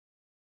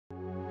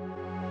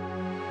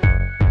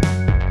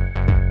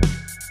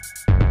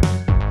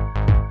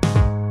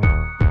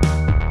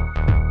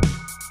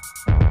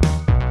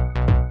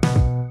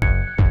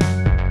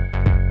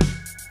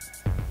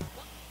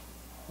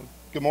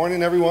Good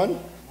morning, everyone.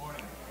 Good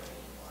morning.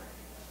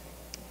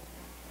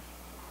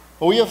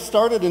 Well, we have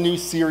started a new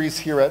series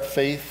here at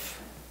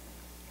Faith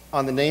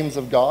on the names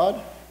of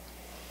God.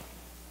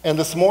 And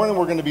this morning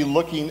we're going to be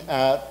looking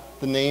at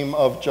the name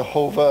of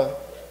Jehovah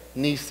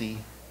NISSI.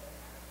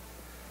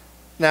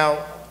 Now,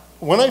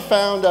 when I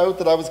found out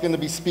that I was going to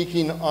be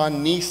speaking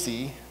on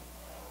NISSI,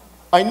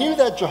 I knew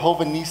that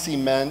Jehovah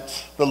NISSI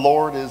meant the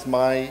Lord is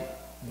my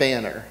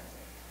banner.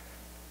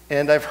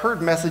 And I've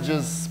heard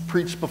messages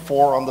preached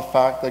before on the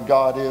fact that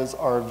God is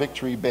our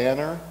victory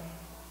banner,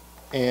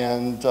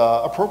 and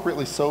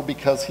appropriately so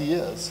because he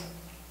is.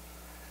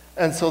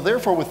 And so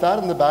therefore, with that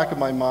in the back of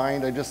my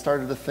mind, I just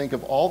started to think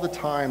of all the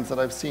times that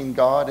I've seen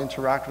God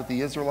interact with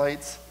the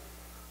Israelites,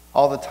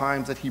 all the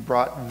times that he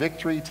brought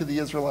victory to the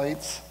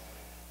Israelites.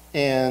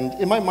 And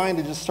in my mind,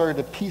 I just started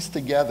to piece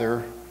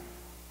together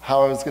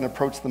how I was going to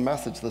approach the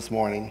message this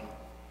morning.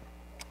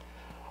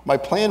 My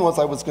plan was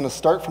I was going to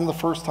start from the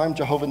first time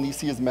Jehovah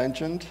NISSI is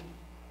mentioned,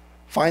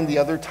 find the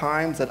other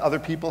times that other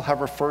people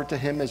have referred to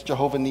him as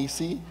Jehovah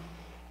NISSI,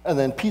 and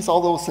then piece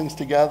all those things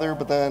together.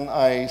 But then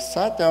I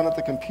sat down at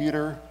the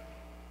computer,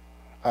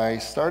 I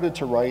started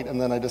to write,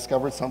 and then I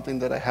discovered something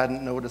that I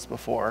hadn't noticed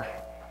before.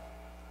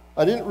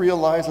 I didn't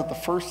realize that the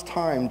first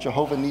time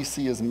Jehovah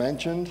NISSI is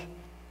mentioned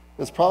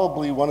is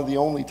probably one of the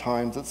only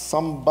times that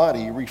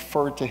somebody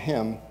referred to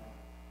him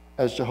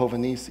as Jehovah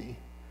NISSI.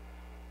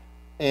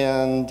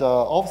 And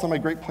all of a sudden, my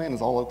great plan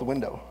is all out the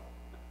window,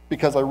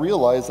 because I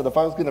realized that if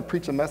I was going to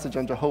preach a message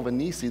on Jehovah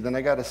NISSI, then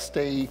I got to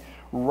stay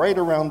right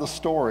around the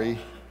story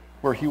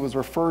where he was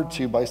referred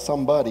to by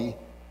somebody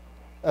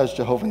as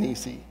Jehovah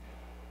NISSI.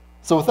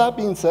 So with that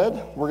being said,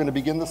 we're going to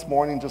begin this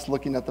morning just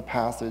looking at the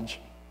passage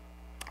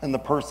and the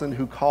person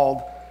who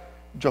called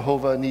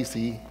Jehovah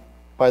NISSI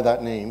by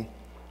that name.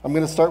 I'm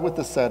going to start with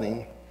the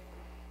setting.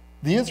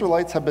 The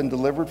Israelites have been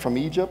delivered from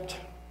Egypt.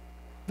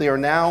 They are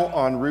now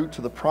en route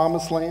to the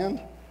Promised Land.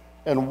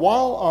 And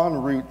while en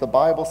route, the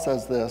Bible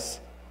says this: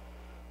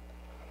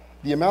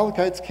 the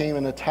Amalekites came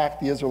and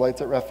attacked the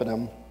Israelites at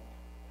Rephidim.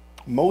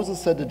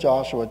 Moses said to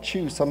Joshua,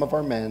 "Choose some of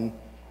our men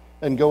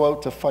and go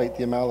out to fight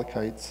the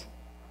Amalekites.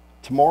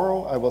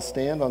 Tomorrow I will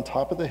stand on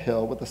top of the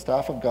hill with the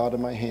staff of God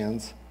in my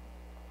hands."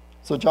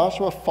 So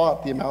Joshua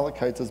fought the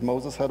Amalekites as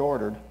Moses had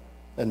ordered,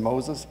 and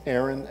Moses,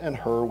 Aaron, and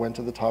Hur went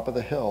to the top of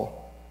the hill.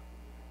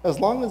 As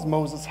long as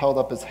Moses held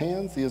up his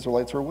hands, the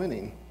Israelites were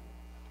winning.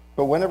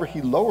 But whenever he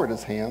lowered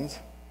his hands,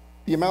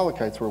 the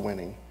Amalekites were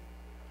winning.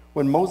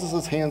 When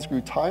Moses' hands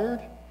grew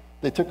tired,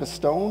 they took a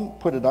stone,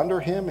 put it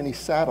under him, and he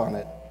sat on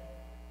it.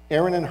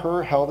 Aaron and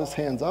Hur held his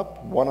hands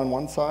up, one on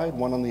one side,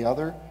 one on the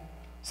other,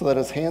 so that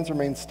his hands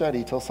remained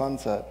steady till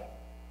sunset.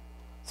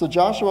 So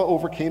Joshua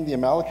overcame the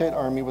Amalekite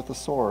army with the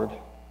sword.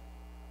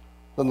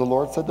 Then the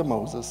Lord said to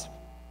Moses,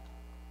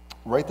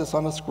 "Write this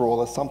on a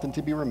scroll as something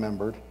to be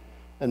remembered,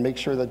 and make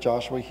sure that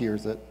Joshua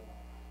hears it,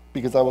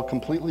 because I will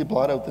completely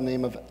blot out the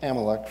name of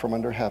Amalek from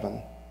under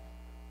heaven."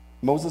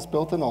 Moses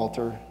built an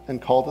altar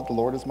and called it "The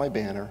Lord is my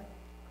banner."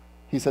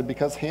 He said,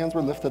 because hands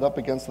were lifted up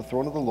against the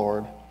throne of the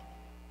Lord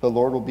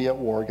will be at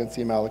war against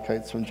the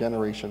Amalekites from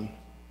generation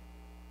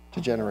to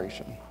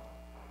generation.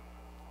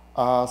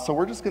 So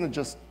we're just going to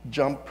just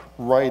jump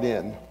right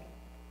in,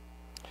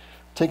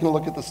 taking a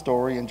look at the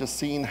story and just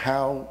seeing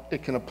how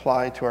it can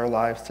apply to our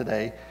lives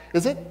today.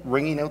 Is it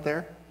ringing out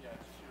there? Yeah,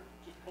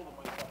 just pull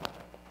the mic up.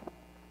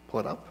 Pull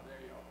it up.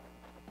 There you go.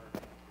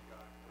 Perfect. You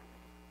got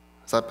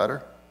it. Is that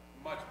better?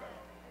 Much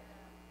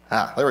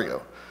better. There we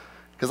go.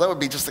 Because that would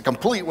be just a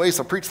complete waste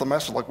to preach the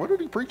message. Like, what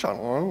did he preach on? I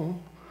don't know.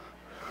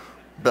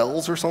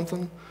 Bells or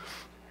something?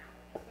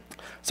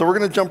 So we're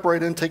going to jump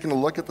right in, taking a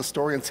look at the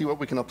story and see what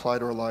we can apply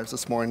to our lives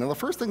this morning. And the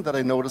first thing that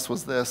I noticed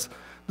was this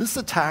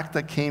attack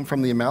that came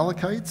from the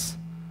Amalekites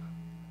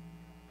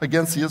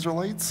against the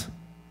Israelites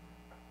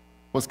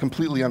was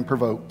completely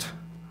unprovoked.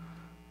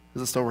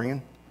 Is it still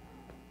ringing?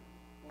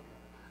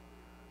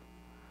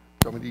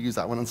 Do you want me to use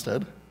that one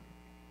instead?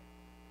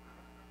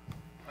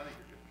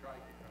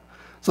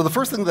 So the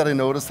first thing that I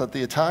noticed, that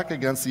the attack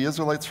against the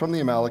Israelites from the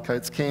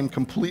Amalekites came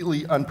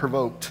completely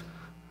unprovoked.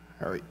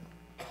 All right,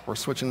 we're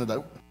switching it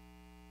out.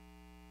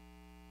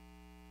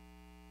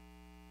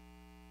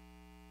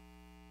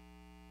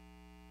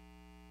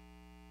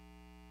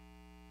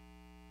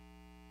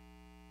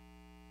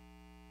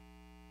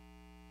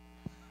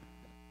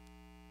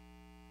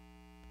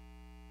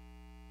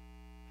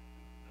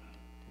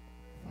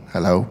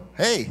 Hello.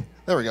 Hey,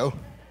 there we go.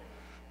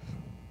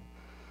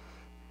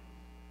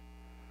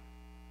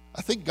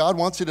 I think God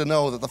wants you to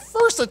know that the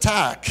first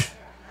attack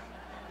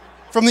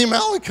from the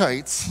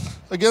Amalekites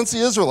against the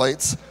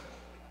Israelites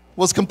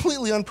was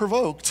completely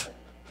unprovoked.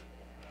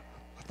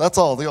 That's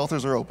all. The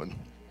altars are open.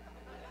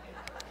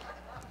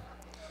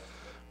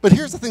 But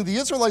here's the thing. The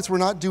Israelites were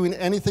not doing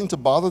anything to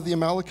bother the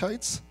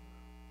Amalekites.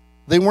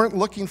 They weren't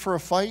looking for a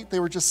fight.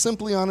 They were just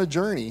simply on a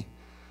journey,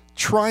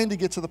 trying to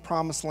get to the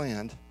Promised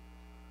Land.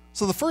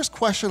 So the first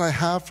question I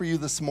have for you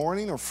this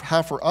morning, or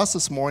have for us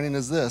this morning,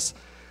 is this: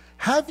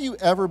 have you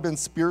ever been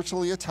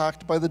spiritually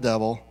attacked by the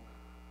devil,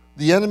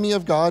 the enemy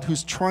of God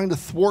who's trying to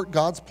thwart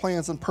God's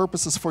plans and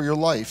purposes for your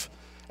life?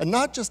 and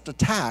not just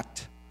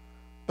attacked,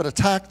 but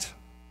attacked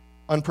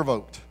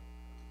unprovoked.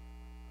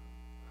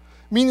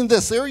 Meaning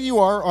this, there you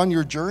are on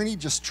your journey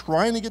just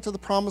trying to get to the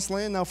promised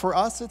land. Now for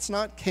us, it's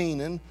not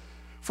Canaan.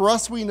 For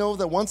us, we know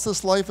that once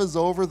this life is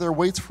over, there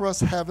waits for us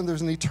heaven.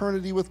 There's an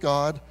eternity with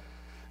God.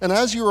 And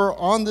as you are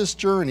on this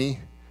journey,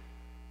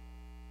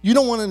 you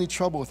don't want any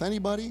trouble with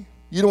anybody.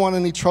 You don't want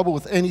any trouble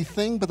with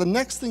anything. But the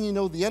next thing you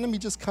know, the enemy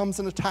just comes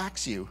and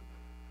attacks you,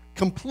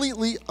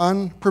 completely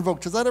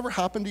unprovoked. Has that ever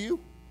happened to you?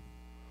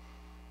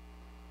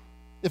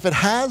 If it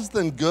has,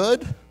 then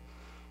good.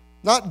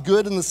 Not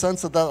good in the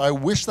sense that I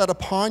wish that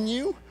upon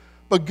you,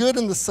 but good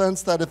in the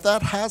sense that if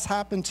that has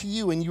happened to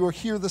you and you are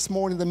here this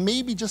morning, then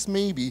maybe, just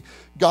maybe,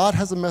 God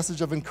has a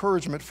message of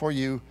encouragement for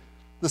you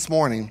this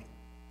morning.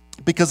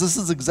 Because this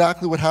is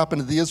exactly what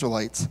happened to the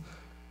Israelites.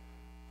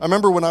 I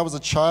remember when I was a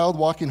child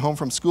walking home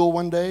from school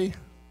one day,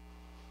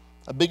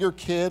 a bigger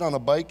kid on a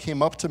bike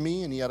came up to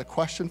me and he had a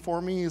question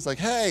for me. He's like,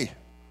 "Hey,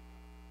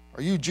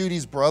 are you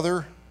Judy's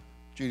brother?"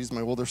 Judy's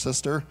my older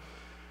sister.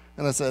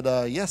 And I said,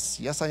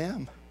 yes, I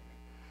am.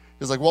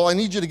 He's like, "Well, I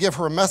need you to give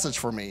her a message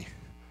for me."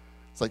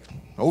 It's like,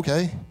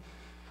 okay.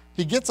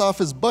 He gets off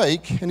his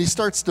bike and he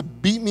starts to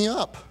beat me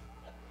up.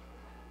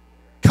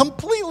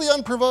 Completely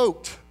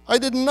unprovoked. I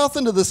did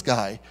nothing to this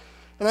guy.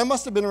 And I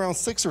must have been around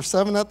 6 or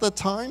 7 at that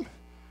time.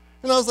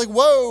 And I was like,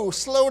 whoa,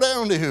 slow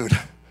down, dude.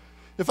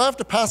 If I have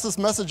to pass this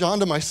message on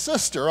to my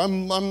sister,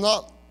 I'm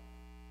not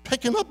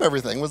picking up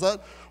everything. Was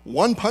that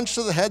one punch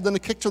to the head, then a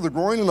kick to the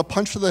groin and a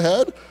punch to the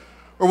head?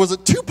 Or was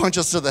it 2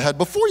 punches to the head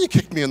before you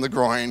kicked me in the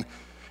groin?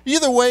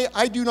 Either way,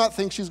 I do not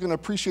think she's going to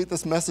appreciate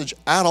this message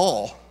at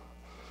all.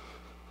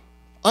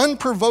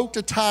 Unprovoked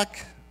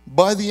attack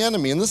by the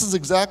enemy. And this is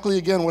exactly,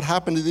 again, what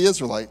happened to the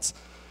Israelites.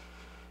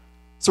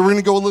 So we're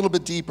going to go a little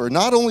bit deeper.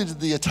 Not only did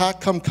the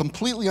attack come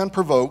completely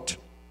unprovoked,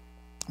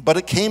 but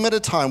it came at a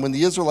time when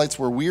the Israelites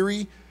were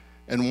weary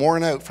and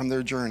worn out from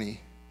their journey.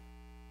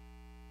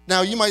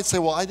 Now, you might say,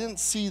 well, I didn't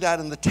see that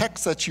in the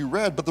text that you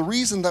read, but the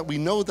reason that we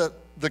know that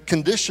the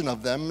condition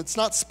of them, it's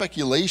not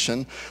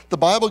speculation. The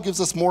Bible gives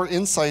us more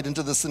insight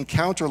into this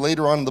encounter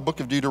later on in the book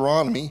of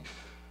Deuteronomy,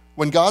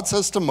 when God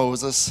says to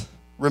Moses,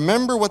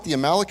 "Remember what the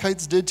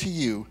Amalekites did to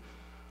you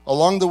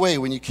along the way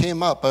when you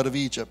came up out of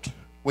Egypt.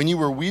 When you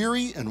were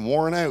weary and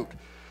worn out,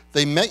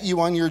 they met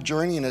you on your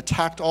journey and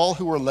attacked all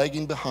who were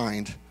lagging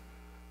behind.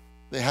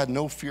 They had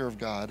no fear of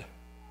God."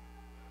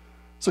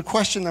 So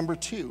question number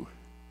 2.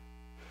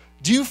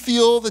 Do you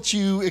feel that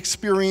you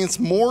experience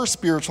more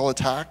spiritual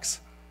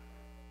attacks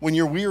when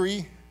you're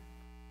weary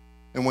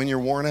and when you're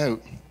worn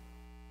out?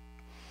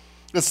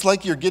 It's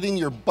like you're getting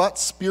your butt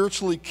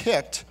spiritually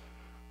kicked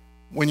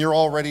when you're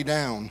already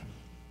down.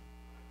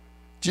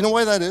 Do you know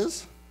why that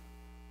is?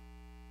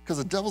 Because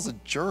the devil's a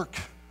jerk.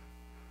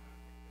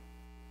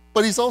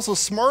 But he's also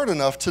smart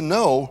enough to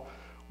know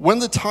when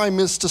the time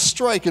is to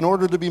strike in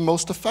order to be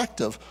most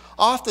effective.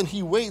 Often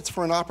he waits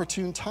for an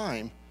opportune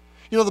time.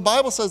 You know, the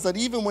Bible says that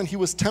even when he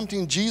was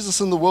tempting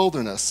Jesus in the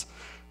wilderness,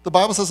 the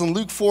Bible says in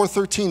Luke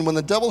 4:13, when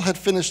the devil had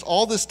finished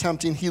all this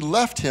tempting, he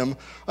left him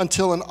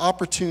until an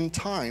opportune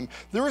time.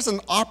 There is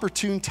an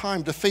opportune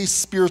time to face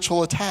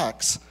spiritual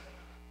attacks,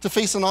 to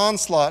face an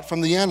onslaught from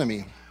the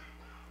enemy.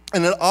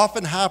 And it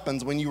often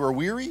happens when you are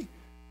weary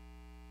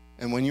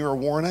and when you are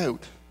worn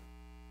out.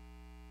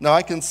 Now,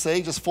 I can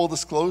say, just full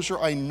disclosure,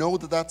 I know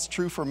that that's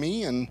true for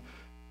me, and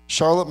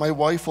Charlotte, my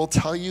wife, will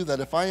tell you that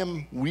if I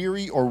am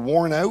weary or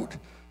worn out,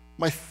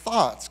 my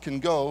thoughts can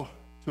go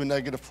to a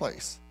negative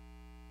place,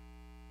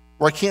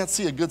 where I can't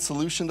see a good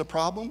solution to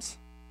problems.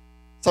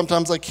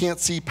 Sometimes I can't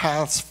see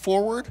paths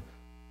forward.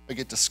 I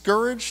get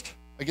discouraged.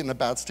 I get in a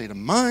bad state of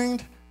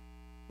mind.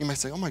 You might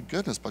say, "Oh my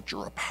goodness, but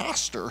you're a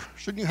pastor.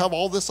 Shouldn't you have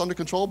all this under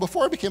control?"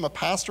 Before I became a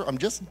pastor, I'm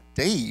just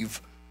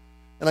Dave.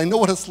 And I know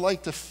what it's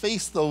like to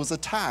face those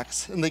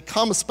attacks. And they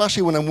come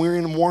especially when I'm weary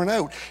and worn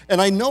out.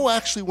 And I know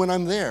actually when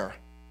I'm there.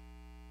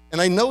 And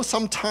I know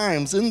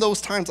sometimes, in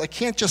those times, I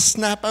can't just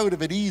snap out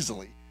of it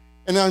easily.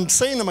 And I'm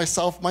saying to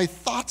myself, my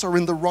thoughts are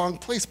in the wrong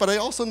place. But I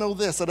also know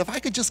this, that if I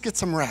could just get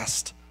some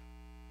rest,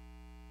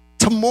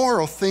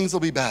 tomorrow things will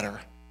be better.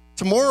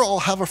 Tomorrow I'll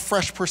have a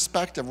fresh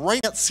perspective. Right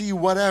now, see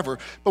whatever.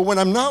 But when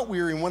I'm not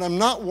weary and when I'm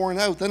not worn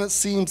out, then it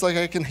seems like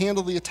I can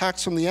handle the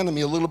attacks from the enemy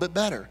a little bit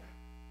better.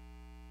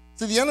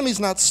 See, the enemy's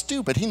not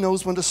stupid. He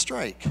knows when to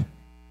strike.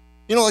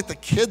 You know, like the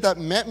kid that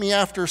met me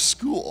after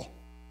school.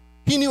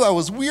 He knew I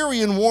was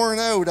weary and worn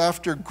out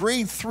after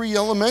grade 3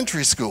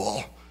 elementary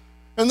school.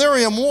 And there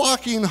I am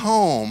walking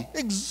home,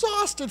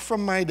 exhausted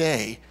from my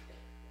day.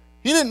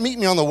 He didn't meet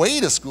me on the way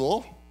to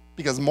school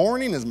because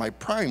morning is my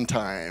prime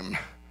time.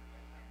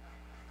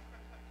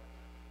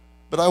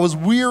 But I was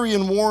weary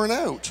and worn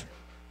out.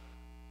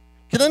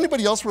 Can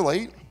anybody else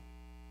relate?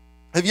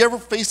 Have you ever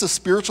faced a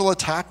spiritual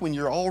attack when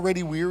you're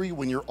already weary,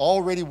 when you're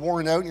already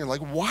worn out, and you're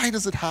like, why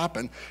does it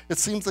happen? It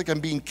seems like I'm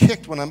being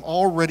kicked when I'm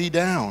already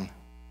down.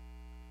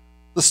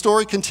 The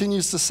story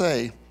continues to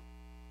say,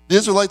 the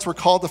Israelites were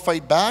called to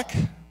fight back,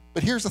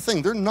 but here's the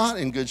thing, they're not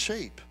in good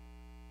shape.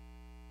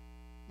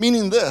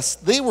 Meaning this,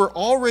 they were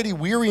already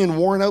weary and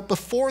worn out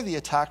before the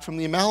attack from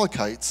the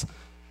Amalekites.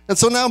 And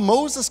so now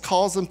Moses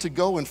calls them to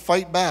go and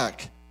fight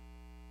back.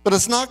 But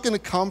it's not going to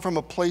come from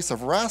a place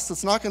of rest.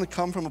 It's not going to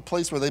come from a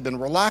place where they've been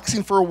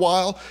relaxing for a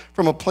while,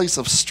 from a place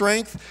of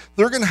strength.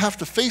 They're going to have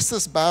to face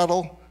this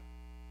battle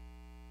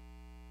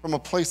from a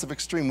place of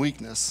extreme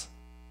weakness.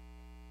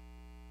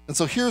 And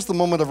so here's the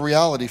moment of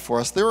reality for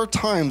us. There are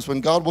times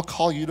when God will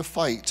call you to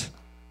fight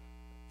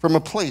from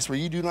a place where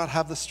you do not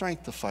have the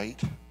strength to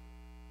fight,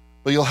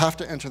 but you'll have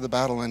to enter the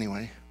battle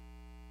anyway.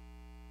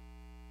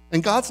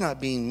 And God's not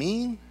being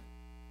mean.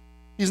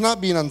 He's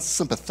not being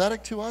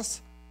unsympathetic to us.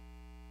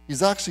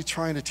 He's actually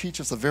trying to teach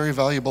us a very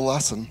valuable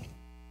lesson.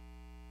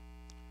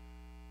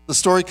 The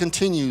story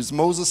continues.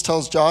 Moses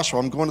tells Joshua,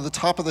 I'm going to the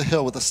top of the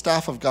hill with the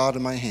staff of God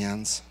in my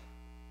hands.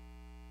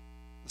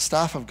 The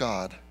staff of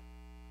God.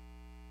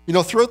 You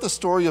know, throughout the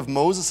story of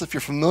Moses, if you're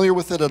familiar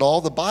with it at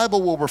all, the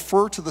Bible will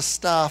refer to the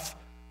staff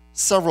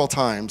several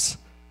times.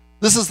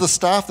 This is the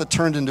staff that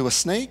turned into a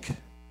snake.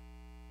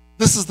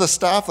 This is the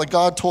staff that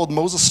God told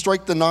Moses,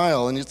 strike the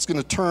Nile, and it's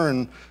going to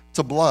turn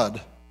to blood.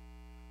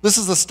 This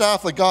is the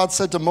staff that God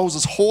said to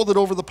Moses, hold it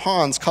over the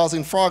ponds,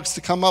 causing frogs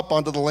to come up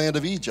onto the land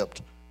of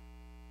Egypt.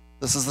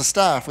 This is the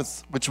staff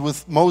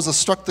with Moses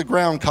struck the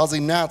ground,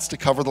 causing gnats to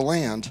cover the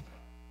land.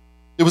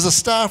 It was a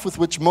staff with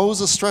which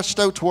Moses stretched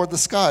out toward the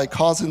sky,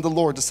 causing the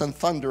Lord to send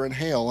thunder and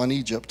hail on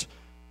Egypt.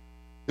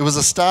 It was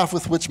a staff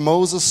with which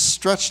Moses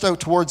stretched out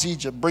towards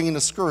Egypt, bringing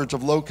a scourge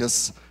of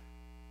locusts.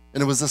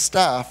 And it was a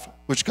staff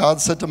which God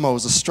said to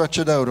Moses, stretch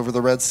it out over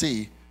the Red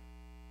Sea.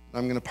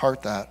 I'm going to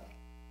part that,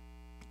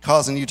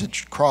 causing you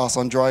to cross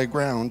on dry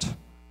ground.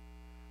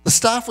 The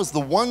staff was the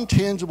one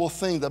tangible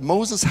thing that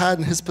Moses had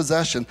in his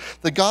possession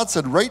that God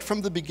said right from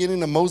the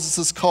beginning of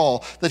Moses'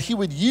 call that he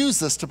would use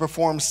this to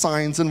perform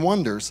signs and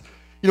wonders.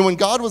 You know, when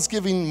God was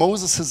giving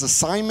Moses his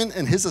assignment,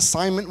 and his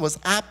assignment was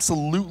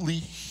absolutely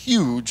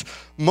huge,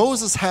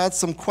 Moses had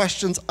some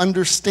questions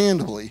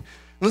understandably.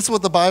 And this is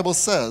what the Bible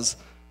says.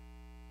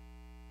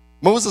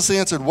 Moses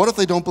answered, what if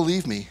they don't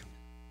believe me?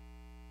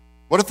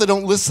 What if they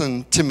don't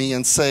listen to me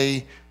and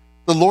say,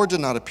 the Lord did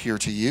not appear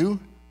to you?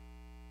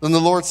 Then the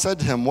Lord said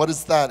to him, what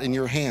is that in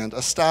your hand?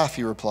 A staff,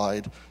 he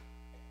replied.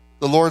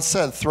 The Lord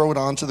said, throw it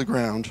onto the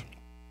ground.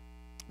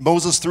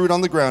 Moses threw it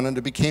on the ground, and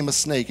it became a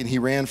snake, and he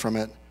ran from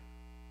it.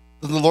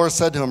 Then the Lord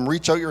said to him,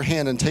 reach out your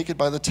hand and take it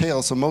by the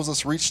tail. So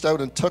Moses reached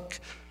out and took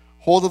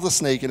hold of the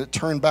snake, and it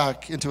turned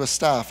back into a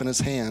staff in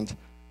his hand.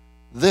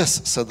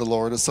 This, said the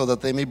Lord, is so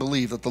that they may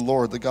believe that the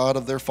Lord, the God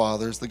of their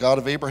fathers, the God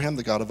of Abraham,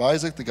 the God of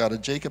Isaac, the God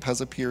of Jacob,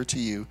 has appeared to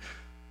you.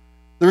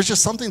 There was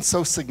just something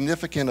so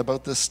significant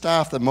about this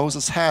staff that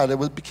Moses had.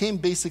 It became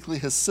basically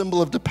his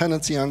symbol of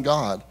dependency on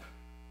God.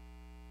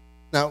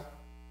 Now,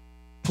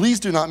 please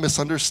do not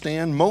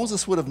misunderstand.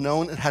 Moses would have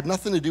known it had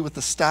nothing to do with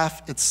the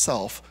staff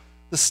itself.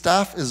 The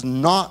staff is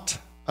not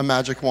a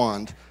magic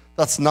wand.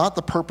 That's not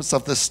the purpose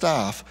of this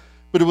staff.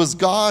 But it was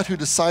God who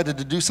decided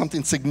to do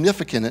something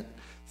significant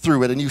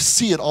through it. And you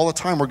see it all the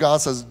time where God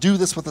says, do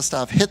this with the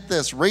staff, hit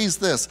this, raise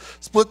this,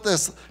 split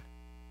this.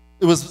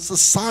 It was a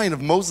sign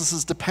of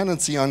Moses'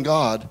 dependency on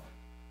God.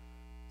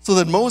 So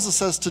that Moses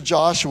says to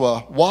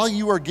Joshua, while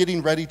you are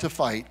getting ready to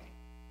fight,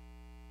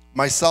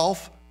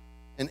 myself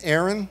and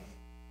Aaron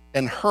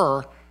and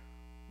Hur,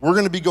 we're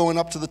going to be going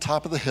up to the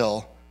top of the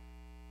hill,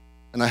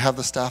 and I have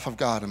the staff of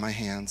God in my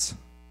hands.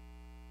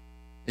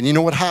 And you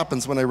know what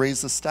happens when I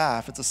raise the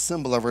staff? It's a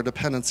symbol of our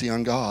dependency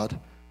on God.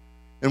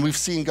 And we've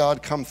seen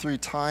God come through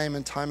time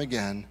and time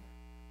again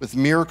with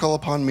miracle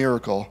upon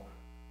miracle.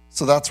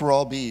 So that's where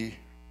I'll be,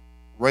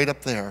 right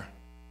up there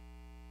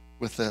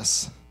with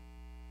this.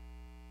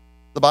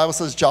 The Bible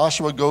says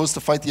Joshua goes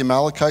to fight the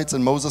Amalekites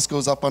and Moses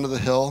goes up onto the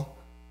hill.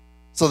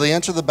 So they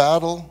enter the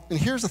battle. And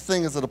here's the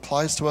thing as it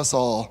applies to us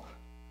all.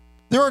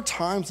 There are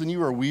times when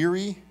you are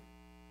weary,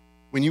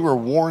 when you are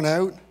worn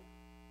out,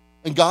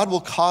 and God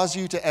will cause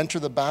you to enter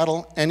the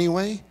battle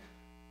anyway.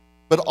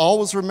 But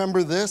always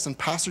remember this, and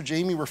Pastor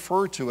Jamie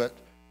referred to it,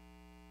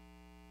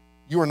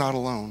 you are not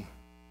alone.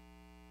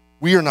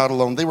 We are not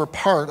alone. They were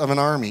part of an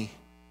army.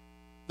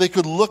 They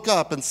could look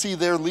up and see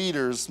their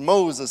leaders,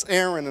 Moses,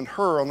 Aaron, and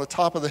Hur on the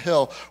top of the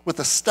hill with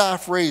the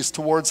staff raised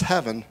towards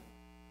heaven.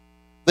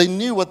 They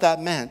knew what that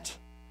meant.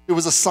 It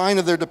was a sign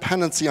of their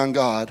dependency on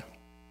God.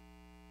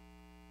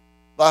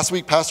 Last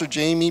week, Pastor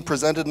Jamie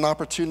presented an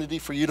opportunity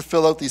for you to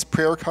fill out these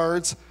prayer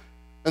cards,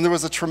 and there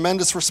was a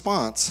tremendous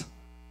response.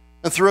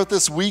 And throughout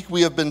this week,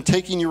 we have been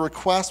taking your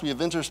requests. We have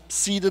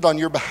interceded on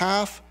your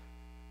behalf.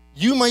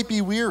 You might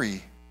be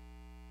weary.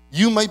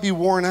 You might be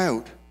worn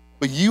out,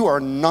 but you are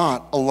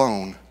not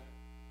alone.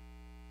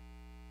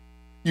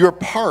 You are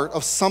part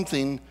of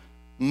something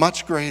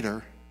much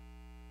greater.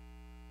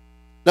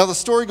 Now, the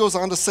story goes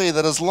on to say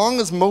that as long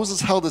as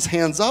Moses held his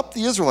hands up,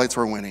 the Israelites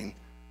were winning.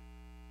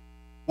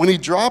 When he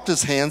dropped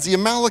his hands, the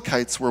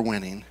Amalekites were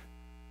winning.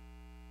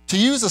 To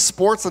use a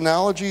sports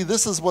analogy,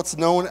 this is what's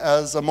known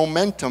as a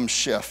momentum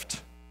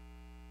shift.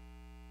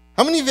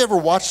 How many of you ever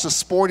watched a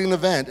sporting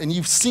event and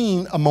you've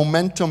seen a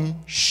momentum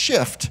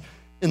shift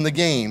in the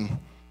game?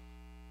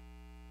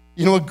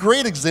 You know, a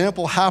great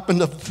example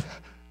happened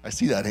I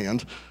see that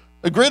hand.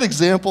 A great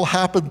example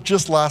happened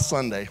just last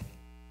Sunday.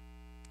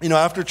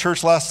 After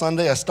church last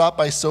Sunday, I stopped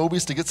by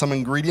Sobeys to get some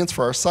ingredients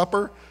for our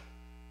supper,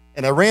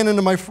 and I ran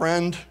into my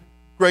friend,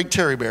 Greg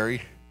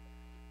Terryberry,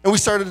 and we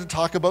started to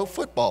talk about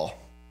football,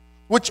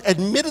 which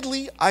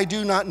admittedly I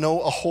do not know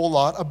a whole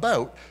lot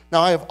about.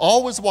 Now, I have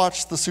always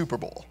watched the Super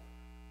Bowl,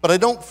 but I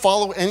don't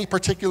follow any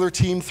particular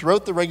team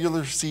throughout the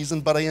regular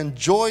season, but I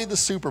enjoy the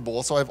Super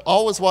Bowl, so I've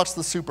always watched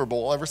the Super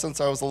Bowl ever since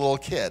I was a little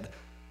kid.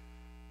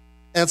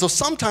 And so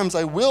sometimes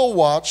I will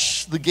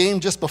watch the game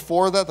just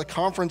before that, the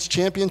conference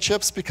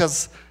championships,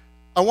 because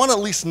I want to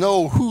at least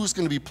know who's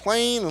going to be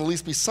playing and at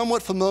least be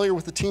somewhat familiar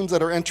with the teams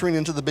that are entering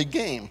into the big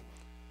game.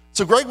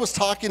 So Greg was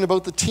talking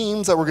about the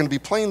teams that were going to be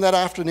playing that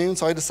afternoon,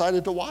 so I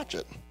decided to watch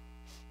it.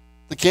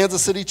 The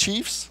Kansas City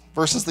Chiefs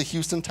versus the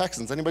Houston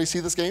Texans. Anybody see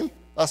this game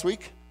last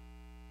week?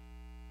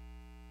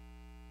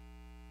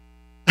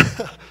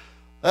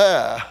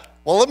 Well,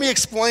 let me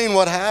explain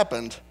what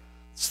happened.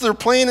 So they're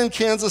playing in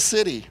Kansas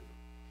City.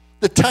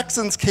 The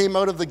Texans came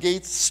out of the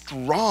gates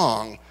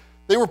strong.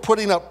 They were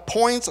putting up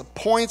points,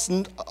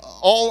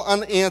 all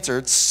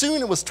unanswered.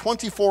 Soon it was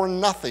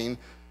 24-0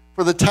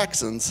 for the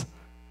Texans.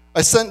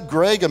 I sent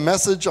Greg a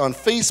message on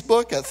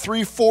Facebook at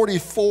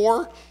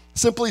 3:44,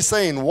 simply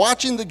saying,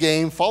 watching the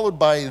game, followed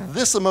by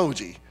this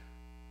emoji,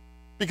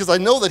 because I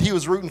know that he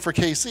was rooting for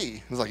KC.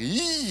 He was like,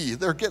 yee,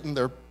 they're getting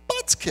their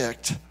butts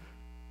kicked.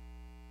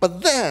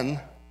 But then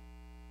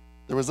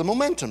there was a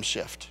momentum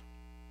shift.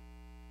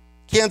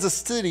 Kansas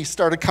City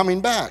started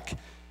coming back,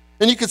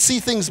 and you could see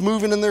things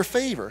moving in their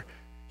favor.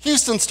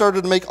 Houston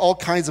started to make all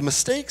kinds of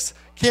mistakes.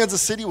 Kansas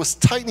City was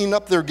tightening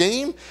up their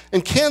game,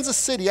 and Kansas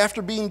City,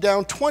 after being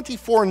down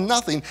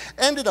 24-0,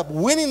 ended up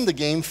winning the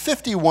game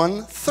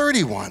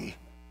 51-31.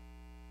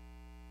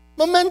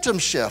 Momentum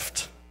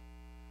shift.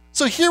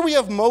 So here we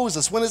have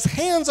Moses. When his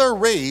hands are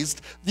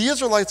raised, the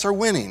Israelites are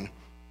winning.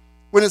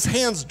 When his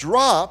hands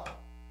drop,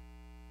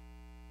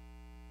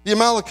 the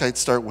Amalekites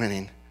start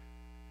winning.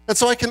 And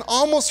so I can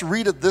almost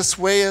read it this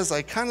way as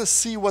I kind of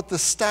see what the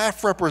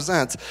staff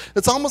represents.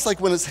 It's almost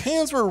like when his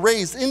hands were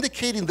raised,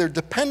 indicating their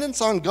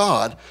dependence on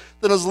God,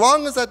 that as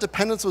long as that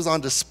dependence was on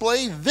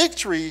display,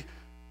 victory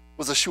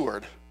was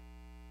assured.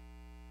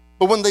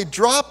 But when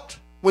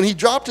he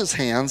dropped his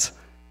hands,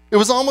 it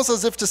was almost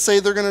as if to say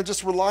they're going to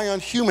just rely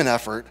on human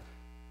effort.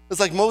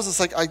 It's like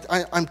Moses,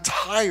 I'm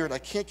tired. I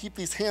can't keep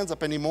these hands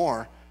up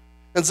anymore.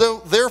 And so,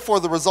 therefore,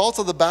 the results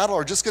of the battle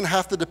are just going to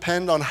have to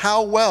depend on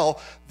how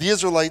well the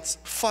Israelites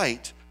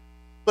fight.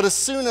 But as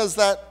soon as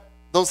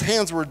those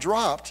hands were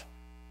dropped,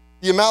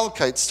 the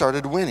Amalekites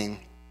started winning,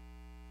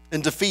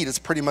 and defeat is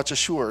pretty much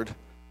assured.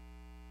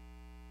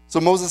 So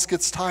Moses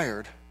gets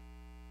tired.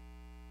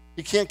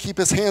 He can't keep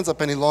his hands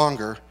up any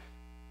longer,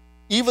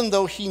 even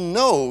though he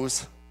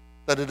knows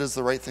that it is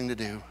the right thing to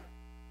do.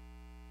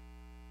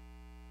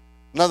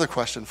 Another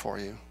question for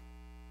you.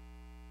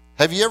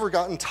 Have you ever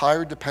gotten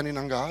tired depending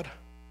on God?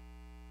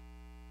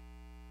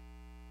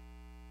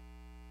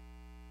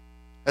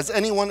 Has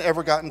anyone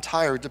ever gotten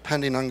tired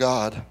depending on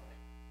God?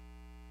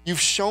 You've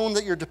shown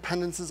that your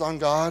dependence is on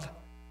God.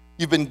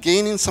 You've been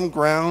gaining some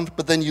ground,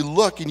 but then you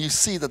look and you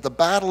see that the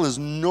battle is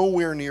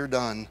nowhere near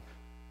done.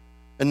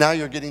 And now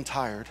you're getting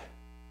tired.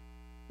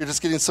 You're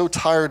just getting so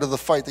tired of the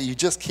fight that you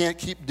just can't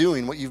keep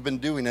doing what you've been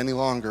doing any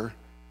longer.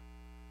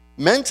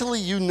 Mentally,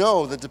 you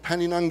know that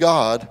depending on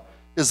God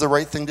is the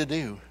right thing to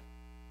do,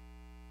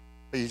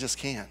 but you just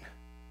can't.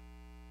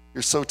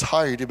 You're so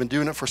tired. You've been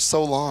doing it for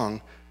so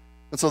long.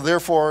 And so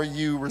therefore,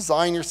 you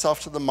resign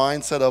yourself to the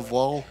mindset of,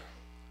 well,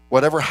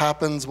 whatever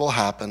happens will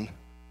happen.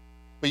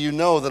 But you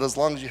know that as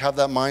long as you have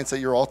that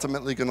mindset, you're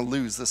ultimately going to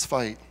lose this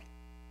fight.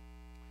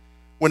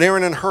 When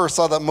Aaron and Hur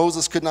saw that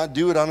Moses could not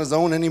do it on his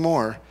own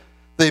anymore,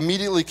 they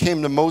immediately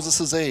came to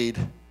Moses' aid,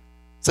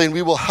 saying,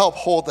 we will help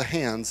hold the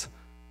hands.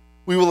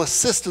 We will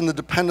assist in the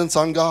dependence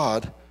on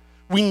God.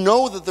 We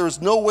know that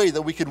there's no way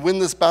that we could win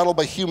this battle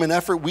by human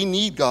effort. We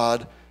need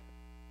God.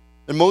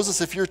 And Moses,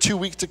 if you're too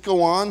weak to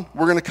go on,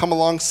 we're going to come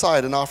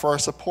alongside and offer our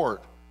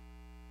support.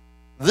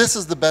 This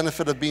is the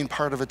benefit of being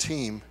part of a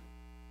team.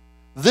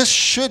 This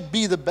should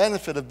be the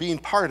benefit of being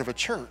part of a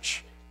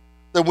church.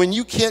 That when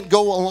you can't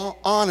go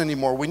on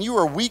anymore, when you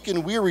are weak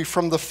and weary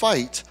from the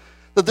fight,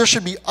 that there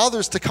should be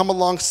others to come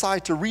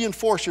alongside to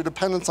reinforce your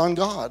dependence on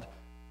God.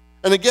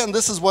 And again,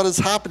 this is what is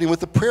happening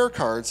with the prayer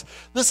cards.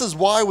 This is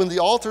why when the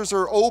altars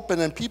are open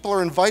and people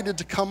are invited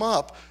to come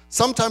up,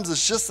 sometimes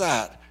it's just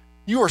that.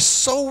 You are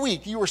so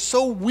weak, you are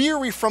so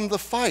weary from the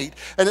fight,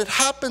 and it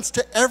happens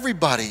to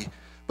everybody.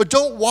 But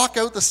don't walk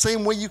out the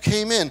same way you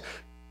came in.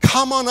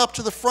 Come on up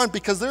to the front,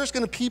 because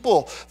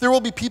there will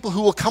be people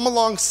who will come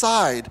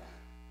alongside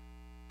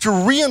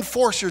to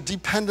reinforce your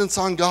dependence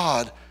on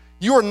God.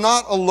 You are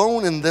not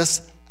alone in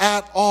this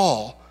at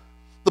all.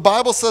 The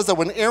Bible says that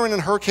when Aaron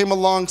and Hur came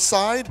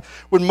alongside,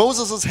 when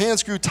Moses'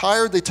 hands grew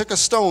tired, they took a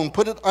stone,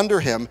 put it under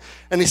him,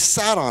 and he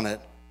sat on it.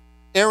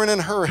 Aaron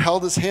and Hur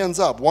held his hands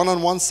up, one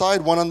on one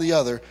side, one on the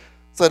other,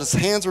 so that his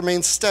hands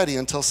remained steady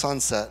until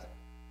sunset.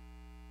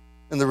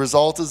 And the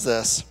result is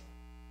this.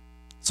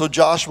 So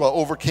Joshua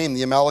overcame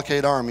the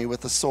Amalekite army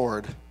with the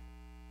sword.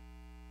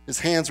 His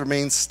hands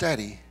remained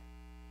steady.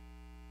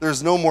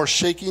 There's no more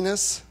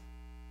shakiness.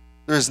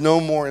 There is no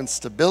more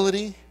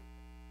instability.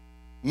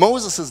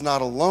 Moses is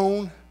not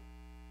alone.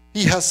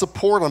 He has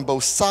support on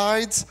both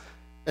sides,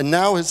 and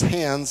now his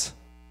hands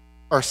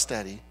are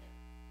steady.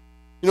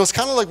 You know, it's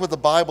kind of like what the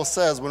Bible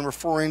says when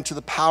referring to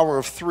the power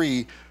of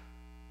three.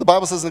 The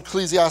Bible says in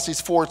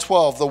Ecclesiastes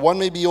 4:12, though one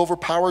may be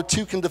overpowered,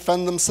 two can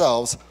defend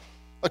themselves.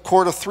 A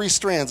cord of three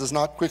strands is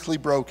not quickly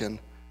broken.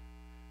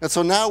 And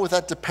so now with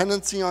that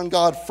dependency on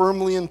God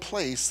firmly in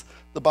place,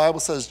 the Bible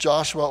says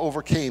Joshua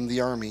overcame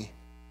the army.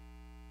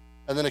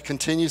 And then it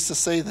continues to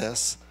say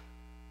this.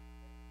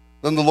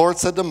 Then the Lord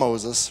said to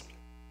Moses,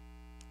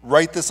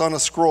 write this on a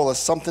scroll as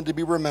something to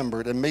be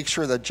remembered and make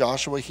sure that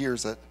Joshua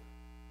hears it.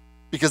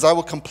 Because I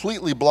will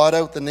completely blot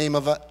out the name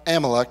of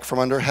Amalek from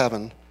under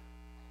heaven.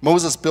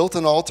 Moses built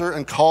an altar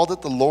and called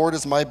it, the Lord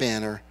is my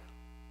banner.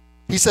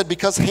 He said,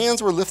 because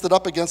hands were lifted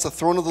up against the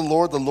throne of the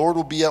Lord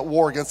will be at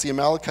war against the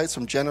Amalekites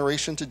from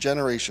generation to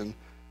generation.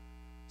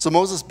 So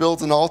Moses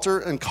builds an altar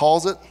and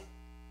calls it,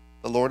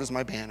 the Lord is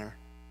my banner.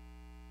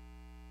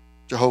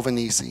 Jehovah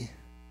Nissi.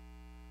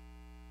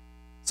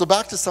 So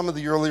back to some of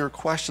the earlier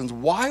questions.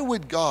 Why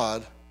would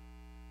God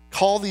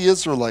call the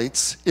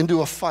Israelites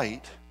into a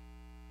fight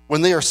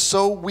when they are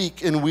so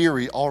weak and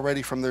weary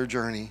already from their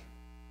journey?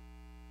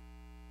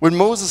 When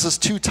Moses is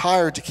too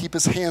tired to keep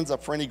his hands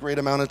up for any great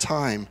amount of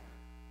time?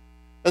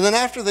 And then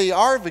after they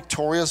are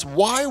victorious,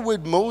 why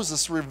would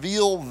Moses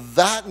reveal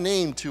that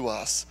name to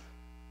us?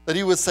 That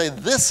he would say,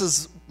 this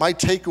is my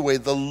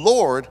takeaway. The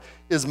Lord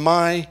is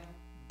my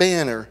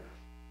banner.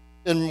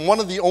 And one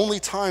of the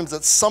only times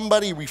that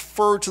somebody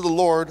referred to the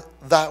Lord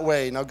that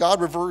way. Now, God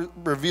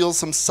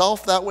reveals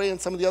himself that way in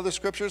some of the other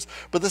scriptures,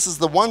 but this is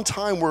the one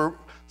time where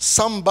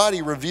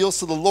somebody reveals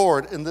to the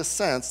Lord in this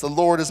sense, the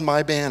Lord is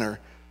my banner.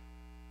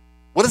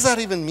 What does that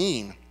even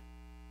mean,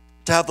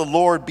 to have the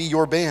Lord be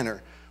your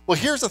banner? Well,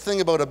 here's the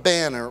thing about a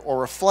banner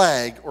or a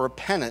flag or a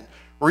pennant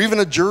or even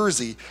a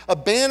jersey. A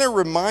banner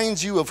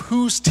reminds you of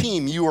whose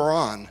team you are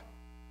on.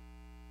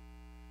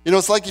 You know,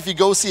 it's like if you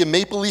go see a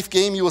Maple Leaf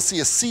game, you will see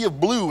a sea of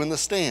blue in the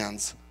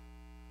stands.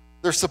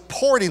 They're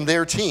supporting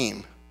their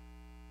team.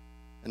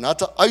 And not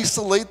to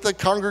isolate the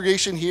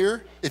congregation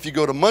here, if you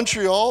go to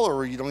Montreal,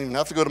 or you don't even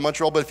have to go to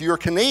Montreal, but if you're a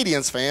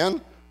Canadiens fan,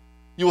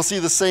 you will see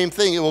the same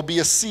thing. It will be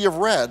a sea of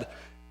red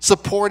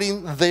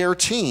supporting their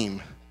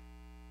team.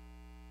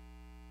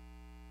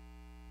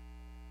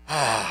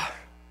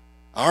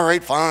 All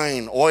right,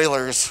 fine,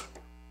 Oilers.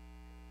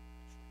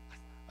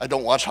 I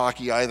don't watch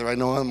hockey either. I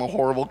know I'm a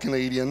horrible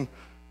Canadian.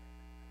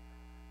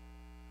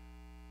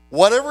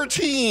 Whatever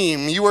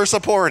team you are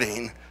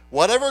supporting,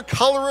 whatever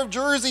color of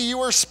jersey you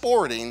are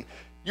sporting,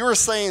 you are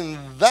saying,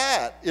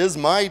 that is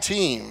my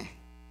team.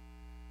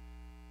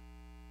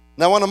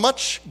 Now, in a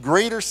much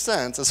greater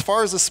sense, as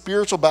far as the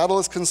spiritual battle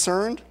is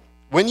concerned,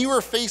 when you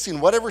are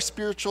facing whatever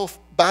spiritual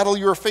battle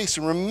you are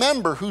facing,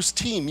 remember whose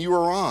team you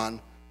are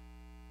on.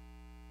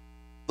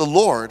 The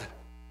Lord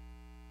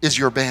is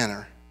your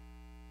banner.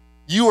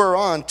 You are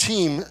on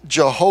team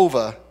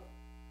Jehovah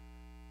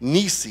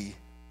Nissi.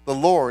 The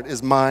Lord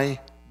is my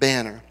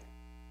banner.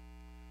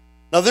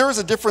 Now, there is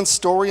a different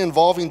story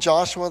involving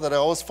Joshua that I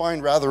always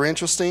find rather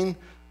interesting.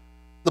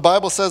 The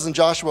Bible says in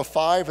Joshua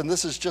 5, and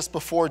this is just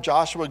before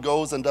Joshua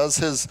goes and does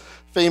his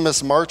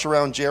famous march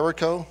around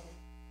Jericho.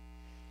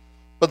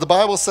 But the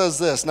Bible says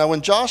this, now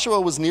when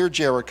Joshua was near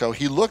Jericho,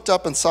 he looked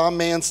up and saw a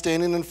man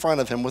standing in front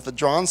of him with a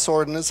drawn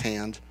sword in his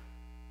hand.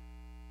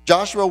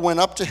 Joshua went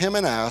up to him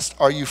and asked,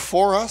 are you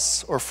for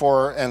us or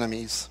for our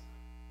enemies?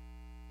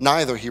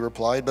 Neither, he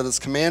replied, but as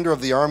commander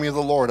of the army of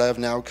the Lord I have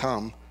now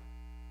come.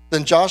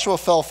 Then Joshua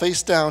fell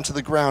face down to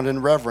the ground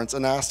in reverence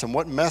and asked him,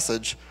 what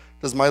message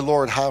does my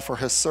Lord have for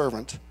his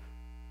servant?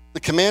 The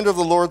commander of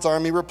the Lord's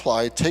army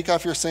replied, take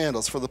off your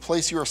sandals, for the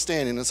place you are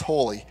standing is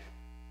holy.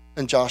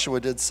 And Joshua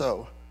did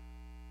so.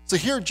 So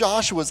here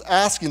Joshua is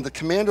asking the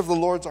commander of the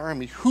Lord's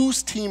army,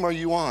 whose team are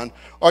you on?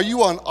 Are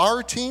you on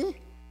our team?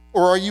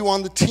 Or are you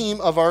on the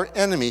team of our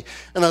enemy?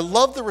 And I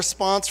love the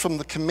response from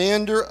the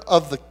commander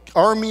of the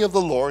army of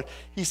the Lord.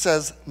 He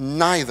says,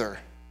 neither.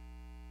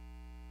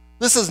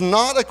 This is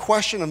not a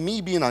question of me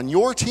being on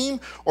your team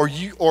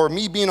or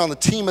me being on the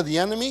team of the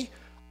enemy.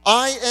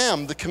 I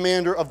am the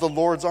commander of the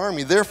Lord's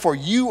army. Therefore,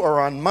 you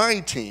are on my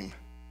team.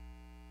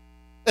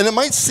 And it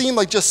might seem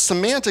like just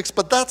semantics,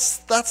 but that's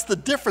the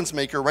difference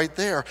maker right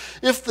there.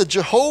 If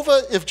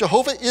Jehovah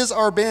is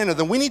our banner,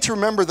 then we need to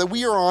remember that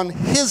we are on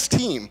his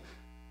team.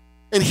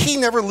 And he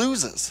never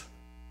loses.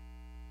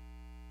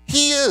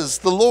 He is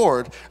the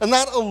Lord. And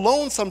that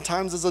alone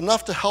sometimes is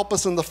enough to help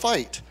us in the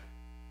fight.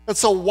 And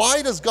so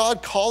why does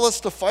God call us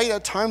to fight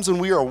at times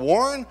when we are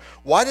worn?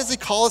 Why does he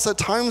call us at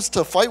times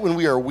to fight when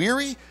we are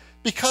weary?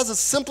 Because it's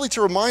simply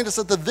to remind us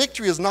that the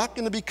victory is not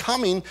going to be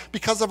coming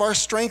because of our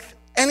strength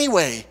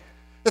anyway.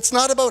 It's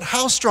not about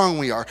how strong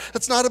we are.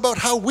 It's not about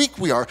how weak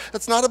we are.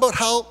 It's not about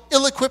how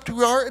ill-equipped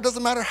we are. It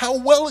doesn't matter how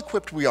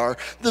well-equipped we are.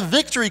 The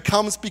victory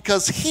comes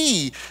because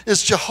he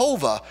is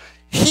Jehovah.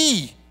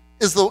 He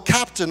is the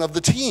captain of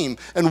the team,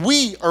 and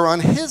we are on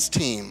his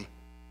team.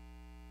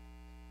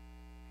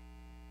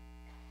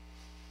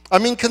 I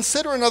mean,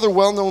 consider another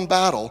well-known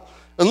battle.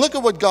 And look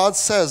at what God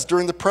says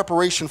during the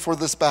preparation for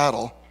this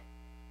battle.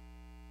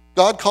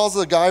 God calls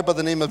a guy by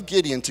the name of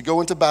Gideon to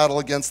go into battle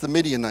against the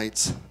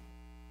Midianites,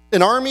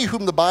 an army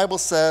whom the Bible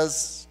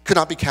says could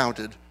not be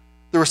counted.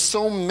 There were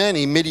so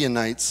many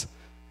Midianites.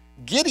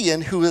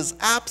 Gideon, who has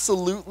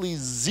absolutely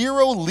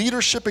zero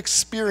leadership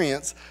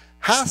experience,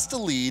 has to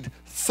lead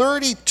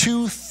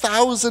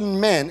 32,000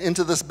 men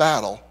into this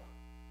battle.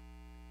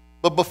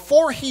 But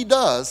before he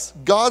does,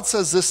 God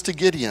says this to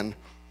Gideon.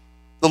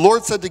 The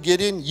Lord said to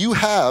Gideon, "You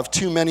have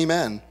too many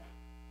men.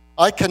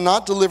 I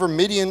cannot deliver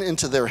Midian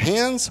into their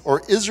hands,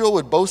 or Israel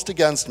would boast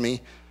against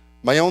me.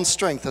 My own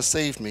strength has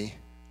saved me.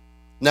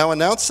 Now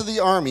announce to the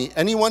army,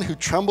 anyone who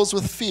trembles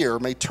with fear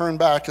may turn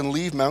back and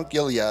leave Mount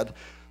Gilead."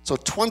 So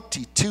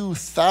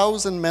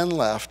 22,000 men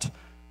left,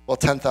 while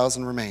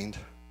 10,000 remained.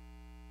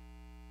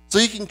 So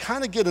you can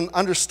kind of get an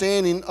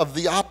understanding of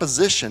the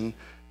opposition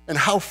and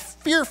how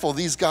fearful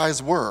these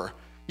guys were.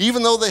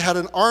 Even though they had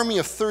an army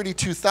of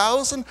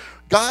 32,000,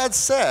 God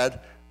said,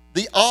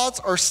 the odds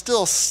are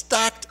still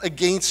stacked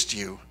against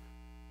you.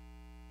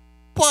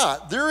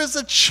 But there is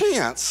a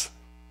chance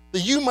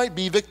that you might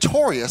be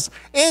victorious.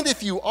 And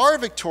if you are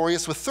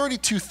victorious with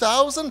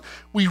 32,000,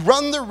 we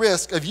run the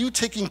risk of you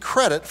taking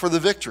credit for the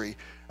victory.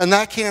 And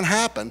that can't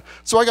happen.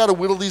 So I got to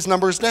whittle these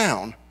numbers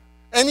down.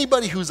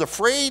 Anybody who's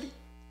afraid,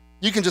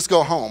 you can just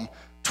go home.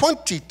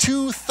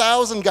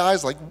 22,000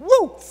 guys like,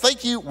 woo,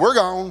 thank you, we're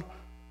gone.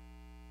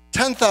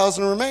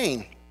 10,000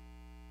 remain.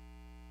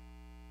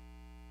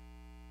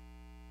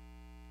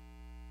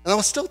 And that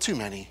was still too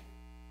many.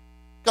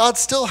 God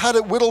still had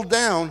it whittled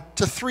down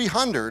to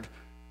 300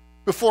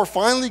 before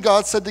finally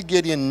God said to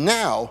Gideon,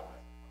 now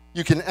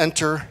you can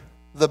enter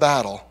the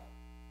battle.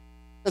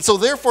 And so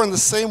therefore, in the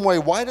same way,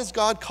 why does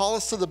God call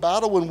us to the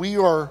battle when we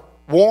are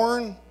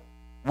worn,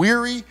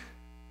 weary,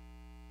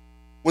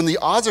 when the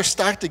odds are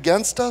stacked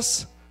against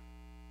us?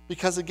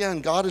 Because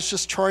again, God is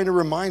just trying to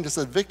remind us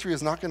that victory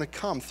is not going to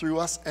come through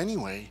us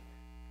anyway.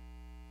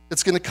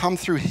 It's going to come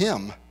through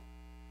him.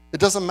 It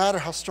doesn't matter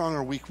how strong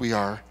or weak we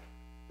are.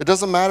 It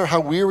doesn't matter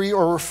how weary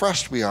or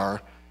refreshed we are.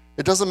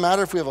 It doesn't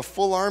matter if we have a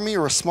full army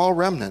or a small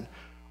remnant.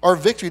 Our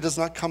victory does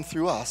not come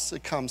through us.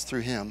 It comes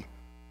through him.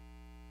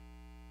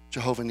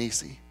 Jehovah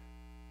Nissi.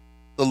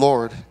 The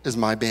Lord is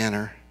my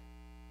banner.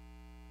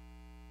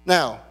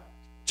 Now,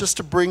 just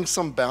to bring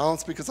some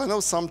balance, because I know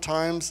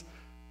sometimes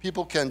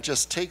people can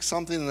just take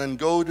something and then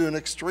go to an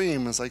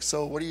extreme. It's like,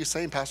 so what are you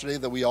saying, Pastor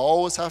Dave, that we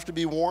always have to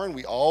be worn?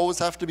 We always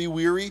have to be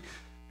weary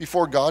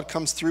before God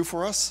comes through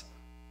for us?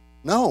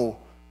 No,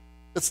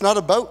 it's not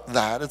about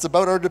that. It's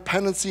about our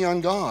dependency on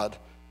God.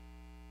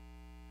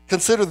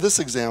 Consider this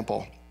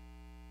example.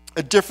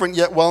 A different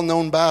yet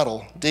well-known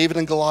battle, David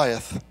and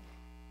Goliath.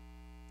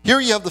 Here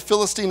you have the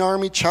Philistine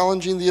army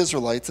challenging the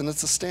Israelites, and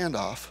it's a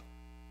standoff.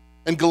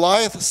 And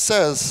Goliath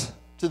says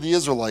to the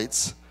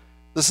Israelites,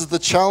 this is the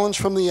challenge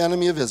from the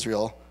enemy of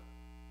Israel.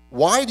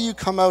 Why do you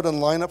come out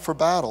and line up for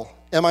battle?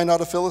 Am I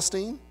not a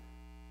Philistine?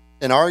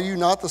 And are you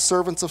not the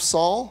servants of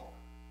Saul?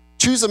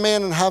 Choose a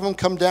man and have him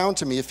come down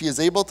to me. If he is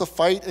able to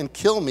fight and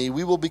kill me,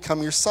 we will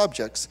become your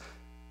subjects.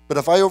 But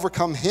if I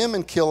overcome him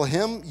and kill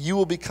him, you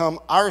will become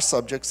our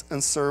subjects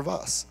and serve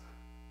us.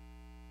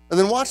 And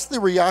then watch the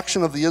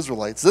reaction of the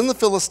Israelites. Then the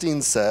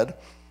Philistines said,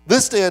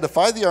 this day I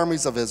defy the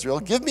armies of Israel.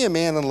 Give me a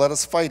man and let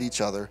us fight each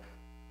other.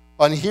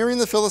 On hearing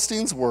the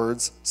Philistines'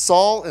 words,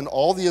 Saul and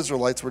all the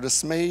Israelites were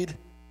dismayed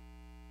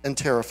and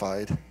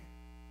terrified.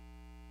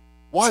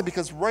 Why?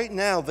 Because right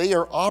now they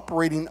are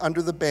operating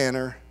under the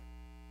banner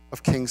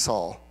of King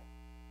Saul.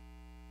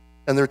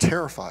 And they're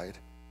terrified.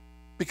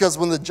 Because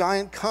when the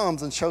giant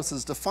comes and shouts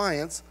his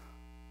defiance,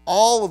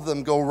 all of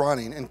them go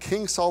running, and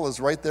King Saul is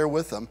right there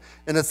with them.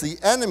 And it's the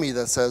enemy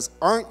that says,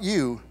 aren't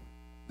you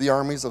the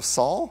armies of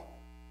Saul?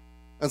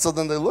 And so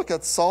then they look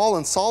at Saul,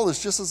 and Saul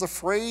is just as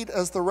afraid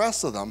as the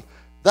rest of them.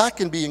 That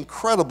can be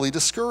incredibly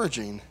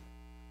discouraging.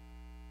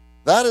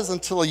 That is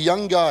until a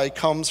young guy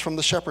comes from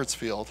the shepherd's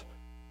field.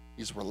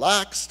 He's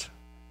relaxed.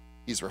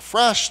 He's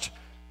refreshed.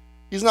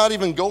 He's not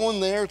even going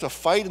there to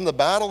fight in the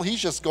battle.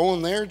 He's just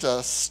going there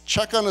to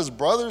check on his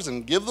brothers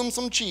and give them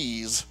some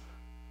cheese.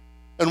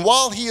 And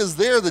while he is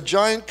there, the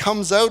giant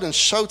comes out and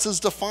shouts his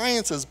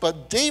defiances.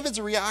 But David's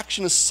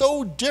reaction is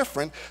so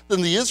different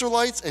than the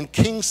Israelites and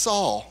King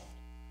Saul.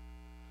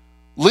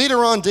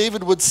 Later on,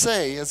 David would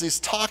say, as he's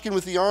talking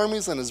with the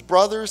armies and his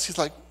brothers, he's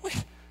like,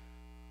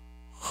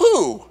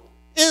 who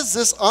is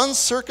this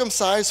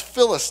uncircumcised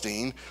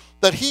Philistine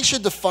that he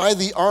should defy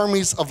the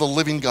armies of the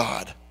living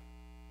God?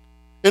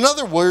 In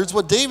other words,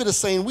 what David is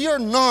saying, we are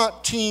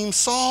not Team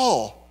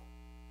Saul.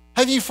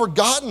 Have you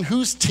forgotten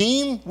whose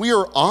team we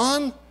are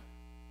on?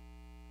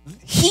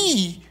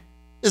 He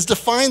is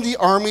defying the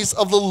armies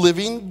of the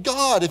living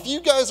God. If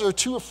you guys are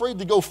too afraid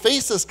to go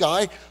face this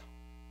guy,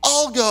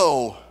 I'll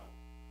go.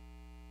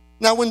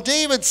 Now, when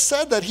David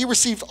said that, he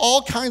received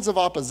all kinds of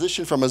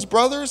opposition from his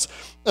brothers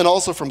and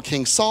also from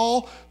King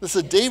Saul. They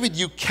said, David,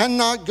 you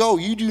cannot go.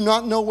 You do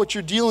not know what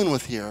you're dealing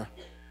with here.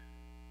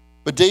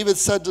 But David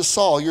said to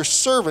Saul, your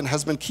servant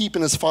has been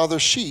keeping his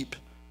father's sheep.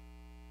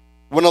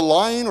 When a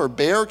lion or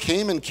bear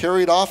came and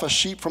carried off a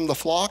sheep from the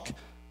flock,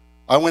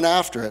 I went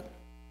after it,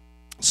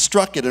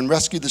 struck it, and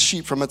rescued the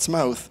sheep from its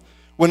mouth.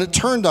 When it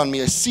turned on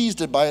me, I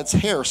seized it by its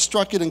hair,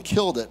 struck it, and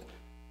killed it.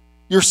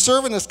 Your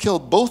servant has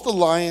killed both the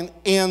lion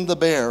and the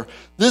bear.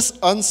 This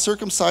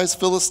uncircumcised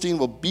Philistine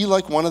will be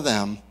like one of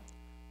them,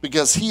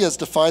 because he has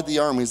defied the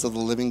armies of the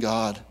living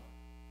God.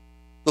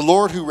 The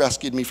Lord who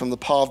rescued me from the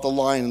paw of the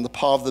lion and the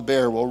paw of the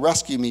bear will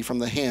rescue me from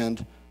the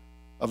hand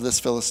of this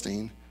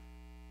Philistine.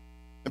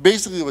 And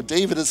basically what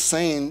David is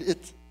saying,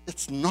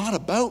 it's not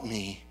about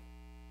me.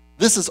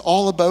 This is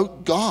all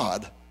about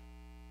God.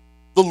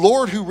 The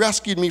Lord who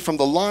rescued me from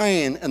the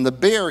lion and the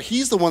bear,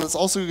 he's the one that's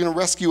also going to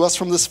rescue us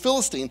from this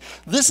Philistine.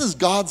 This is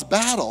God's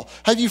battle.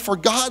 Have you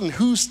forgotten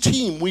whose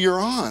team we are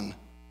on?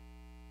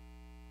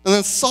 And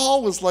then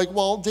Saul was like,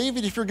 well,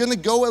 David, if you're going to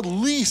go, at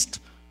least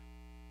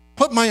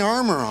put my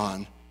armor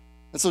on.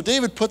 And so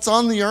David puts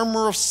on the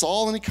armor of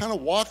Saul, and he kind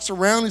of walks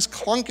around, he's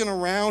clunking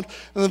around,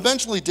 and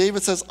eventually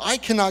David says, I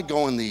cannot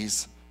go in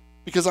these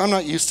because I'm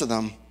not used to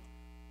them.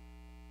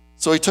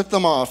 So he took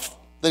them off.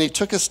 Then he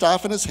took his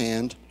staff in his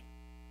hand,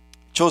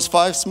 chose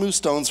 5 smooth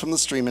stones from the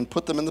stream and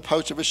put them in the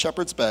pouch of his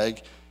shepherd's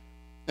bag,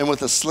 and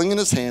with a sling in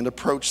his hand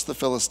approached the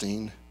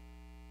Philistine.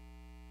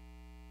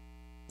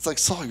 It's like,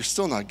 Saul, you're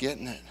still not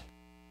getting it.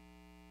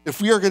 If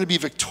we are going to be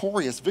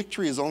victorious,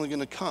 victory is only going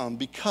to come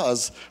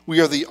because we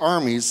are the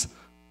armies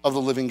of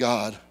the living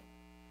God.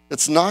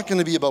 It's not going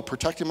to be about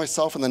protecting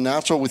myself in the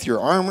natural with your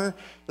armor.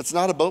 It's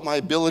not about my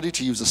ability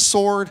to use a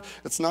sword.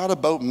 It's not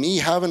about me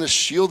having a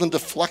shield and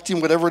deflecting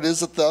whatever it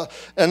is that the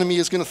enemy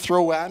is going to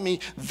throw at me.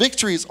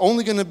 Victory is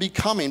only going to be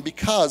coming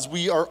because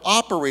we are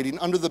operating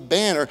under the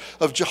banner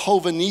of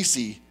Jehovah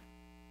Nissi.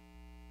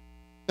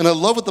 And I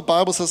love what the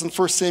Bible says in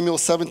 1 Samuel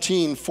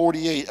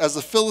 17:48. As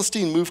the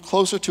Philistine moved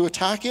closer to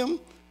attack him,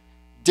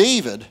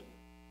 David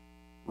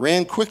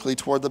ran quickly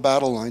toward the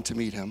battle line to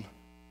meet him.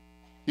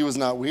 He was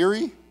not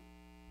weary.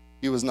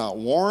 He was not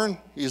worn.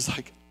 He's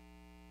like,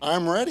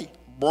 I'm ready.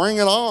 Bring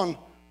it on.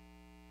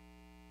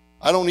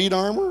 I don't need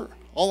armor.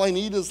 All I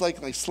need is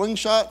like my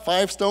slingshot,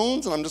 5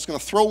 stones, and I'm just going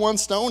to throw 1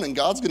 stone, and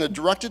God's going to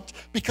direct it,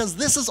 because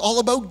this is all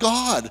about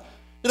God.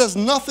 It has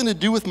nothing to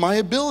do with my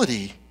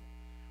ability.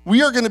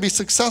 We are going to be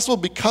successful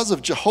because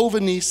of Jehovah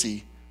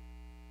Nissi.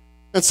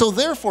 And so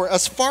therefore,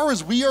 as far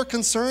as we are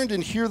concerned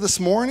in here this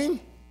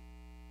morning,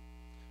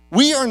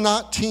 we are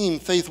not Team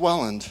Faith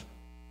Welland.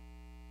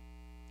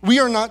 We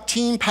are not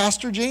Team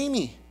Pastor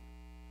Jamie.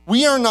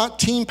 We are not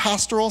Team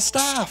Pastoral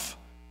Staff.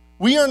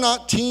 We are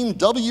not Team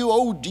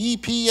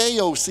WODPAOC.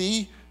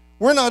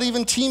 We're not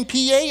even Team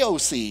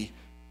PAOC.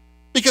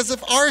 Because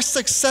if our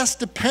success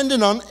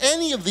depended on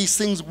any of these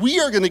things,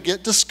 we are going to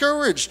get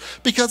discouraged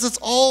because it's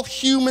all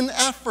human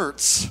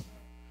efforts.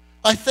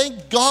 I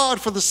thank God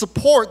for the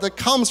support that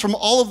comes from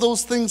all of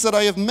those things that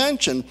I have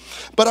mentioned.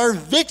 But our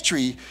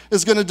victory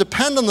is going to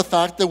depend on the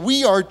fact that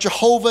we are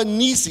Jehovah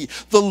Nissi.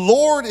 The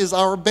Lord is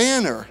our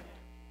banner.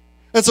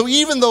 And so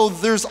even though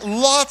there's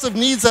lots of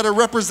needs that are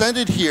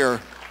represented here,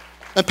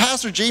 and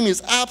Pastor Jamie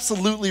is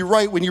absolutely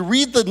right. When you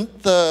read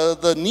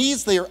the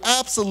needs, they are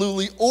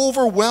absolutely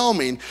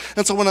overwhelming.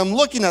 And so when I'm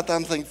looking at them,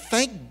 I'm thinking,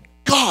 thank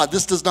God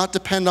this does not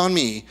depend on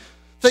me.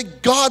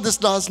 Thank God this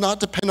does not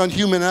depend on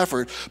human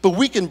effort, but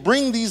we can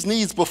bring these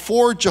needs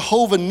before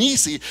Jehovah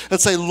Nissi and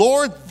say,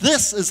 Lord,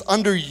 this is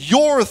under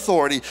your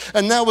authority.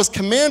 And now as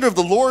commander of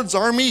the Lord's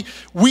army,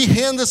 we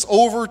hand this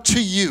over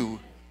to you.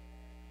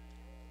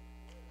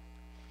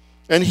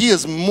 And he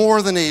is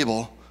more than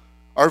able.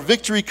 Our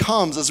victory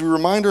comes as we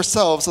remind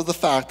ourselves of the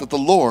fact that the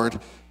Lord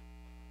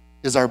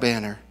is our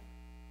banner.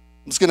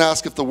 I'm just going to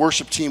ask if the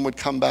worship team would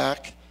come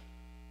back.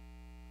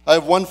 I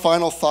have one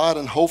final thought,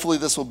 and hopefully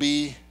this will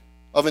be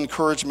of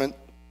encouragement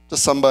to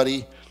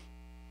somebody.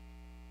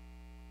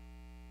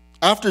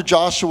 After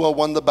Joshua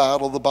won the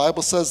battle, the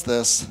Bible says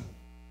this,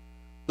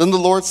 then the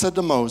Lord said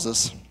to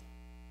Moses,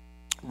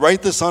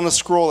 write this on a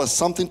scroll as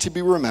something to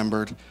be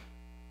remembered,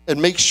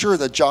 and make sure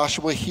that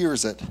Joshua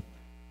hears it,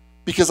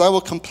 because I will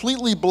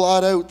completely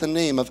blot out the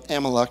name of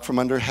Amalek from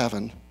under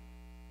heaven.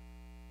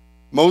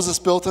 Moses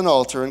built an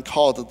altar and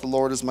called it, the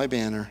Lord is my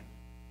banner.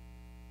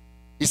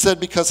 He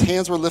said, because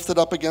hands were lifted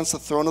up against the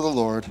throne of the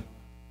Lord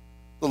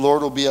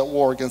will be at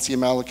war against the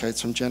Amalekites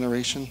from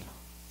generation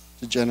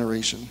to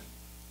generation.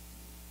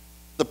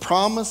 The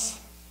promise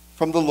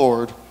from the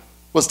Lord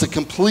was to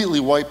completely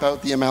wipe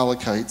out the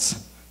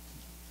Amalekites.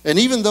 And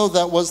even though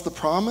that was the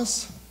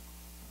promise,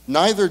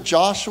 neither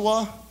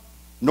Joshua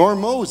nor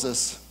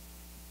Moses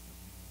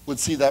would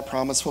see that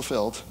promise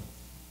fulfilled.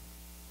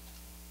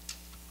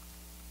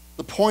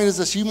 The point is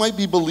this, you might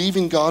be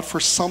believing God for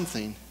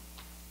something,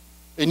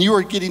 and you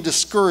are getting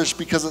discouraged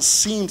because it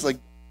seems like,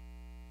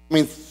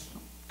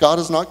 God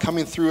is not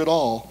coming through at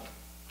all.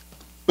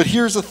 But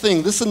here's the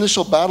thing, this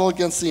initial battle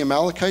against the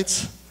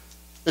Amalekites,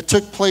 it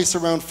took place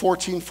around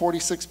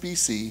 1446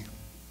 BC.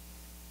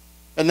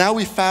 And now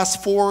we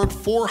fast forward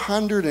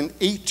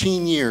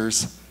 418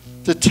 years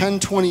to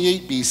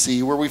 1028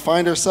 BC, where we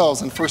find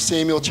ourselves in 1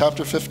 Samuel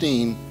chapter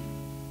 15.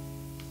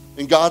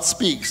 And God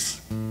speaks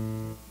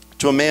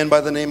to a man by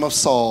the name of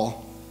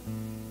Saul.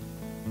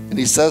 And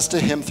he says to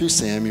him through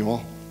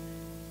Samuel,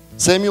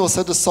 Samuel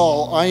said to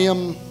Saul, I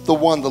am the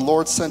one the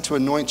Lord sent to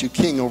anoint you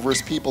king over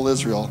his people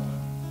Israel.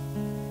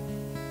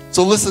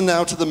 So listen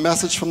now to the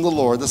message from the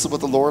Lord. This is what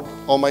the Lord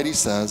Almighty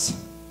says.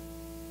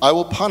 I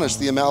will punish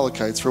the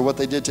Amalekites for what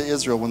they did to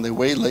Israel when they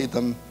waylaid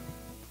them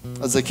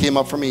as they came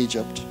up from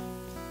Egypt.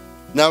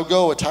 Now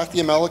go, attack the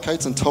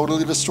Amalekites and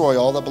totally destroy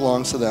all that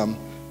belongs to them.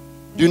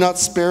 Do not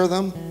spare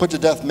them. Put to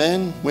death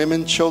men,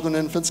 women, children,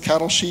 infants,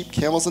 cattle, sheep,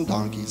 camels, and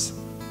donkeys.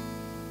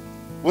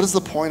 What is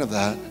the point of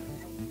that?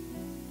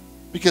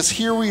 Because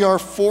here we are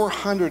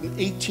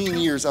 418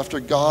 years after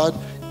God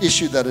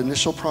issued that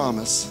initial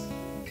promise.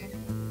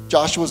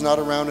 Joshua's not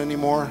around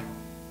anymore.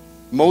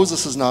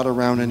 Moses is not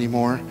around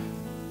anymore.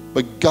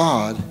 But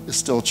God is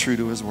still true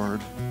to his word.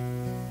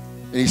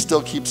 And he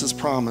still keeps his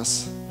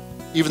promise,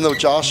 even though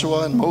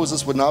Joshua and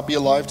Moses would not be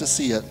alive to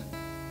see it.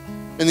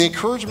 And the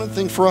encouragement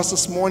thing for us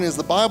this morning is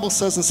the Bible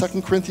says in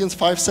 2 Corinthians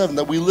 5:7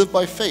 that we live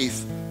by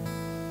faith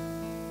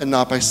and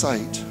not by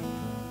sight.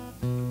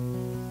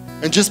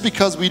 And just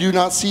because we do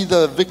not see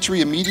the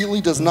victory immediately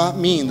does not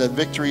mean that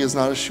victory is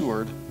not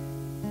assured.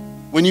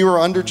 When you are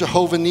under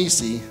Jehovah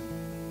Nissi,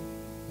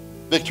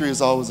 victory is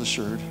always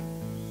assured.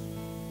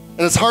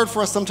 And it's hard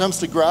for us sometimes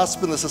to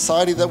grasp in the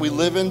society that we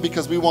live in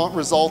because we want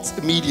results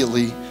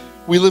immediately.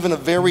 We live in a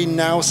very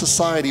now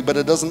society, but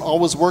it doesn't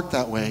always work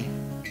that way.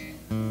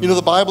 You know,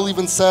 the Bible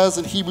even says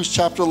in Hebrews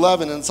chapter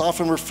 11, and it's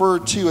often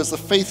referred to as the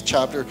faith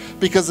chapter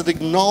because it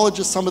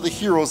acknowledges some of the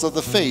heroes of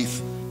the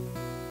faith.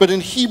 But in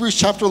Hebrews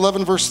chapter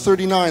 11, verse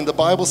 39, the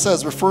Bible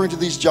says, referring to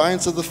these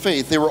giants of the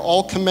faith, they were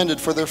all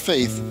commended for their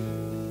faith,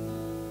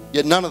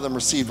 yet none of them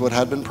received what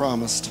had been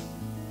promised,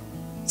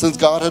 since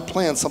God had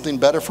planned something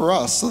better for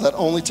us, so that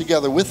only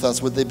together with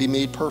us would they be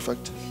made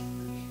perfect.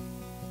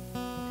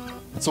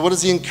 So what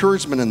is the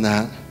encouragement in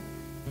that?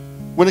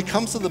 When it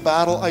comes to the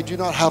battle, I do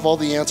not have all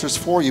the answers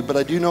for you, but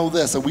I do know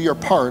this, that we are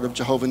part of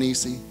Jehovah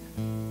Nissi.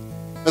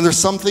 And there's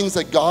some things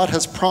that God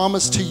has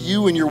promised to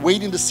you and you're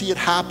waiting to see it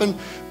happen.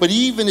 But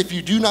even if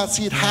you do not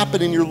see it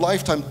happen in your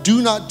lifetime,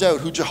 do not doubt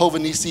who Jehovah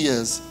Nissi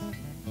is.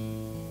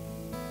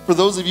 For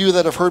those of you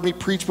that have heard me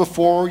preach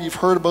before, you've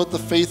heard about the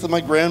faith of my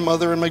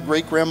grandmother and my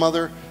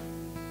great-grandmother.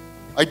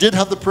 I did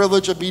have the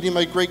privilege of meeting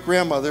my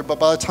great-grandmother, but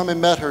by the time I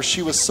met her,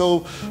 she was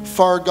so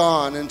far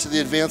gone into the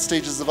advanced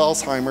stages of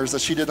Alzheimer's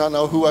that she did not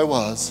know who I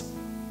was.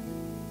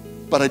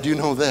 But I do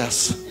know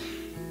this.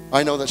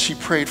 I know that she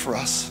prayed for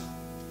us.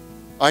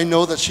 I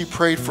know that she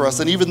prayed for us,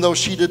 and even though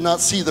she did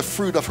not see the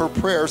fruit of her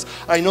prayers,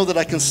 I know that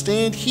I can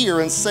stand here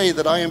and say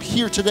that I am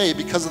here today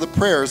because of the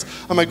prayers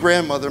of my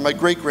grandmother, my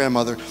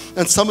great-grandmother.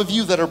 And some of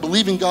you that are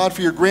believing God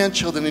for your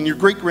grandchildren and your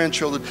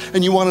great-grandchildren,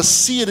 and you want to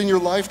see it in your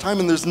lifetime,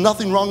 and there's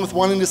nothing wrong with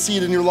wanting to see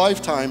it in your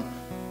lifetime.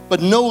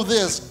 But know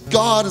this,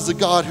 God is a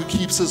God who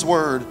keeps his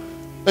word.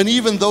 And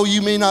even though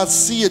you may not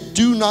see it,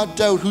 do not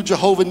doubt who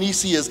Jehovah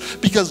Nissi is,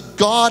 because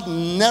God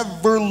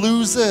never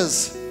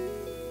loses.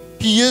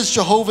 He is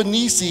Jehovah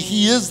Nissi.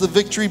 He is the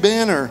victory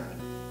banner.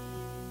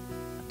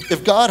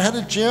 If God had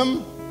a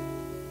gym,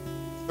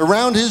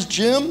 around his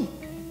gym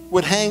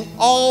would hang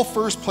all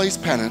first place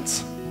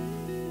pennants.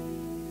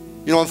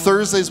 You know, on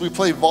Thursdays we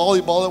play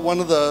volleyball at one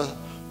of the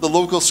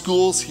local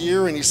schools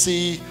here, and you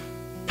see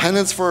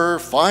pennants for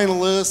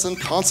finalists and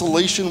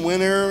consolation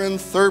winner and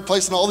third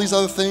place and all these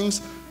other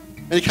things.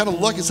 And you kind of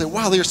look and say,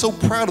 wow, they are so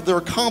proud of their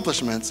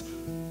accomplishments.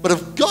 But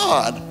if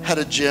God had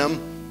a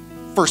gym,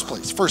 first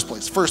place, first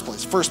place, first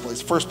place, first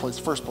place, first place,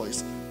 first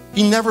place.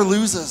 He never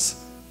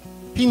loses.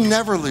 He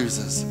never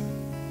loses.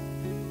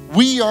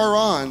 We are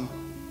on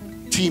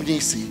Team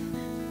Nissi.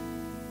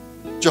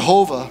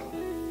 Jehovah,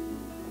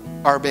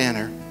 our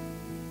banner.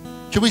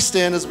 Can we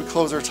stand as we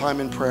close our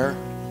time in prayer?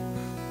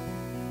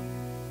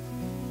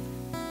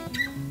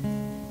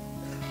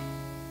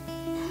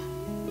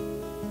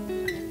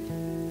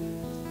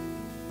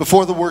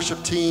 Before the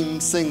worship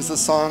team sings the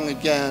song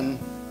again,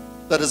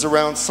 that is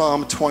around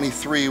Psalm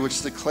 23,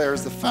 which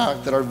declares the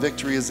fact that our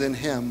victory is in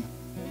him.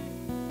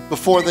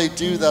 Before they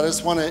do that, I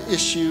just want to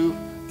issue,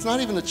 it's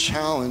not even a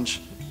challenge,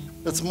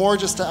 it's more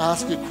just to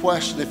ask a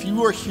question. If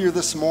you are here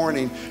this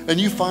morning and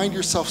you find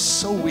yourself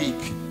so weak,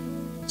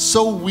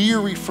 so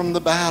weary from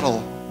the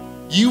battle,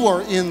 you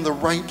are in the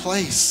right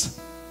place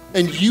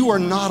and you are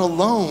not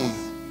alone.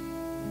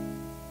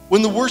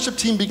 When the worship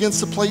team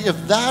begins to play,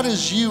 if that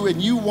is you and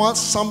you want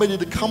somebody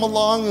to come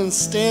along and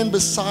stand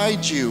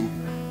beside you,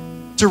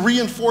 to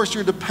reinforce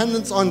your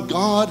dependence on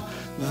God,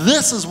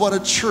 this is what a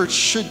church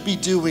should be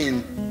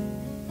doing.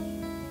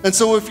 And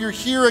so if you're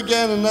here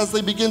again and as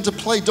they begin to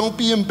play, don't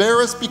be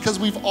embarrassed, because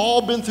we've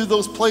all been through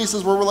those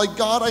places where we're like,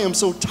 God, I am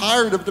so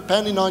tired of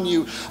depending on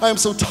you. I am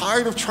so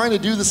tired of trying to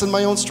do this in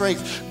my own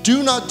strength.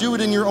 Do not do it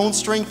in your own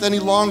strength any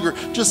longer.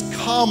 Just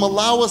come,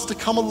 allow us to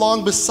come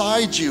along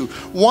beside you,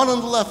 one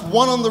on the left,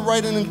 one on the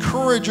right, and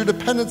encourage your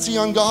dependency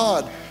on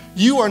God.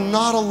 You are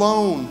not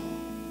alone.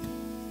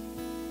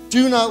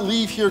 Do not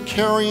leave here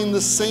carrying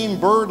the same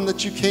burden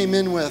that you came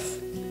in with.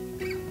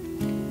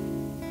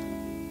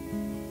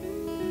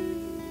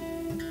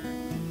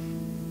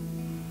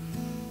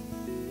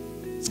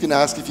 I'm just going to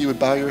ask if you would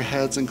bow your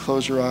heads and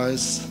close your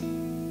eyes.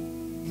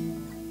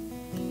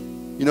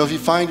 You You know, if you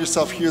find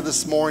yourself here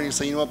this morning, you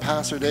say, you know what,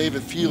 Pastor Dave,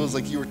 it feels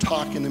like you were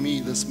talking to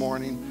me this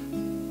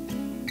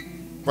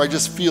morning. Or I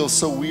just feel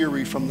so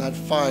weary from that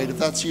fight. If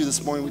that's you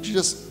this morning, would you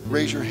just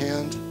raise your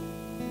hand?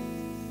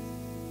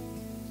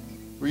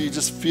 Where you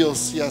just feel,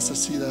 yes, I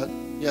see that.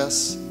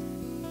 Yes.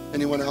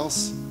 Anyone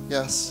else?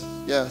 Yes,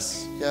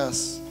 yes,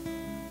 yes,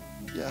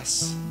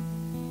 yes.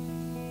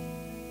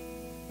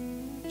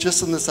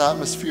 Just in this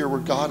atmosphere where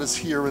God is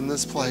here in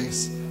this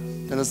place,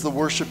 and as the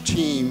worship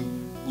team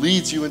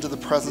leads you into the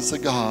presence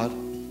of God,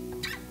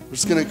 we're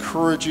just going to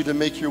encourage you to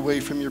make your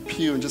way from your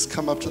pew and just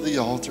come up to the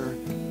altar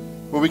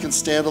where we can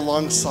stand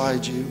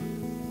alongside you.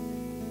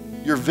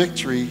 Your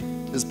victory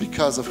is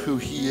because of who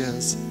He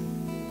is.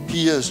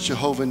 He is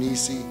Jehovah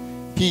Nissi.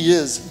 He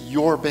is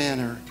your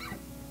banner.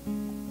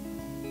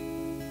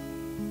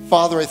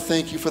 Father, I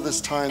thank you for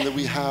this time that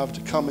we have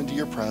to come into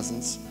your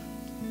presence.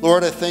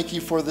 Lord, I thank you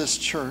for this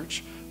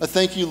church. I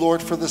thank you,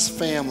 Lord, for this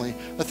family.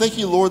 I thank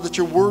you, Lord, that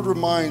your word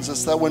reminds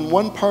us that when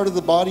one part of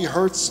the body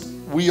hurts,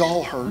 we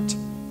all hurt.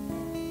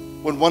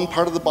 When one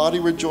part of the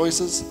body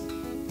rejoices,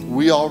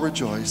 we all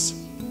rejoice.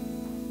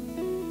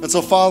 And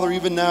so, Father,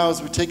 even now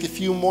as we take a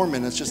few more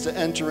minutes just to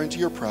enter into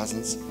your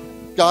presence,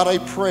 God, I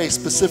pray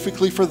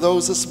specifically for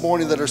those this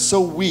morning that are so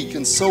weak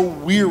and so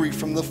weary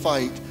from the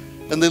fight,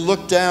 and they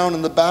look down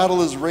and the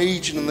battle is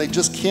raging and they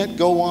just can't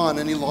go on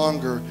any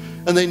longer.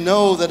 And they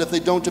know that if they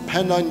don't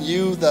depend on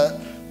you,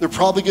 that they're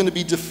probably going to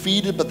be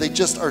defeated, but they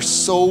just are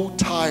so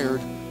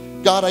tired.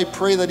 God, I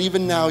pray that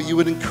even now you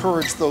would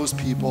encourage those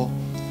people.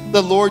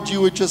 That, Lord, you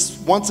would just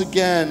once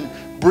again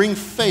bring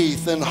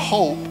faith and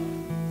hope.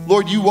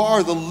 Lord, you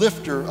are the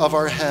lifter of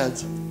our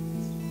heads.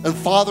 And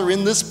Father,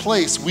 in this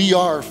place, we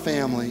are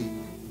family.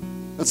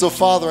 And so,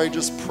 Father, I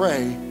just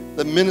pray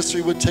that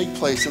ministry would take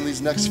place in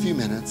these next few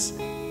minutes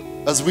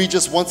as we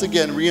just once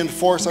again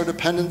reinforce our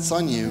dependence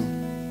on you.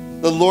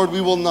 That, Lord,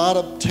 we will not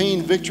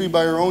obtain victory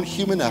by our own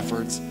human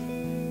efforts,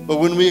 but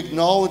when we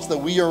acknowledge that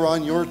we are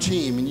on your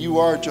team and you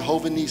are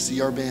Jehovah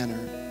Nissi, our banner,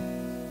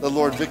 the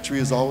Lord, victory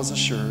is always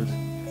assured.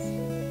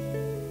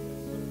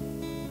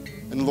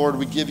 And Lord,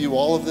 we give you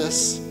all of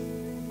this,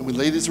 and we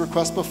lay these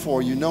requests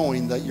before you,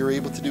 knowing that you're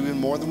able to do even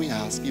more than we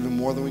ask, even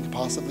more than we could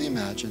possibly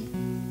imagine.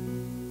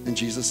 In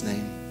Jesus'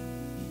 name,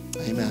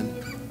 amen.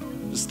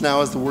 Just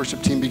now as the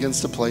worship team begins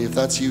to play, if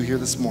that's you here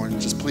this morning,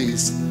 just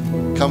please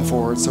come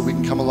forward so we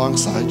can come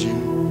alongside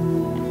you.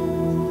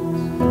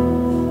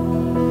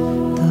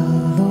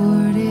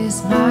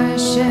 My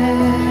shepherd,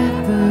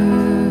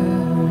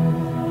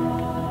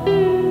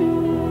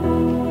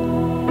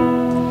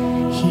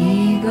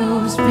 he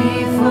goes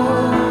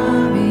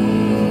before me,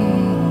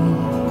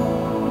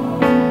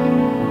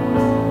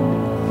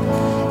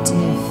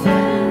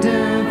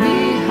 defender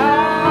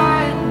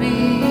behind me,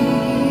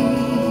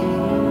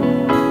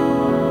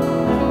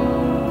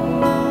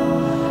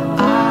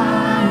 I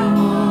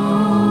won't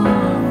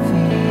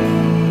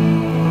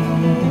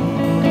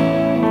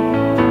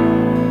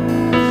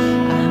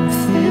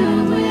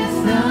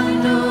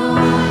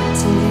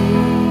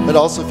But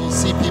also, if you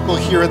see people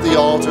here at the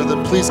altar,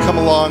 then please come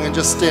along and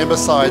just stand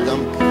beside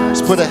them.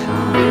 Just put a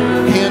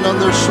hand on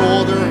their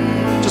shoulder,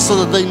 just so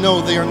that they know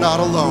they are not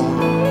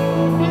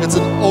alone. It's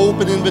an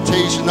open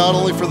invitation, not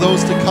only for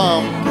those to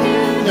come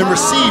and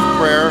receive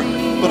prayer,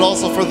 but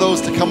also for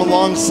those to come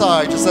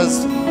alongside, just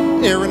as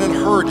Aaron and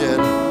Hur did,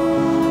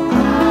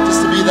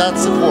 just to be that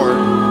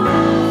support.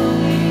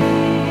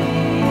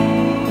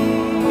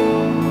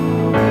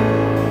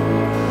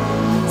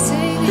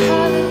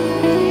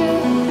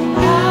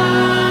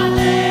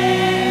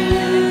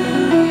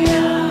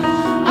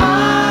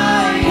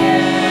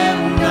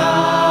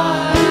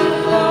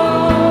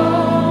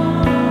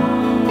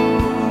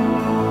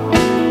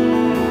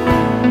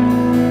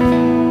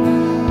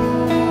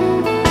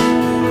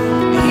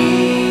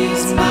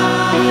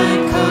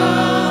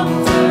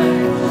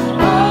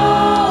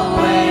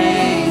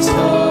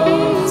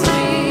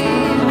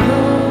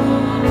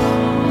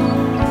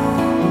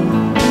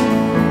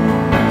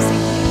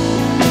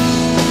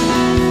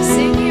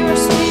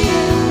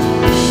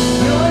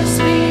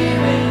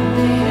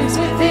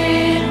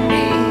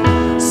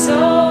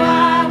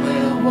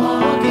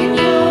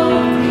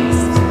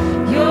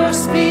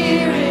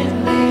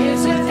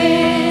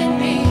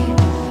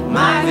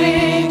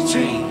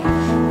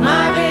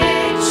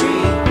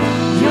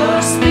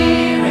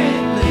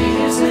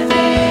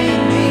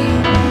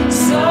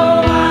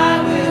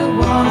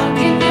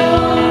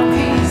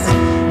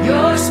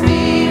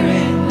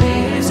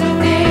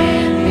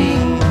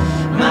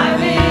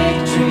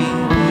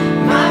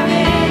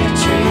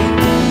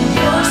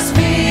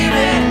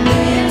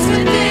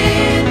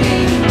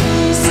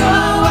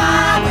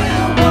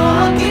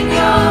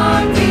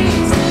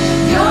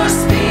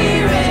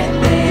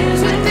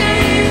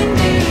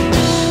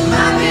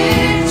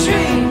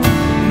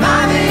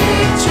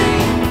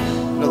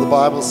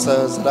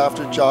 Says that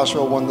after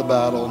Joshua won the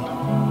battle,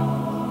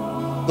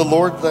 the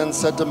Lord then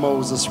said to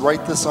Moses,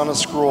 write this on a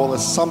scroll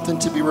as something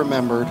to be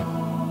remembered,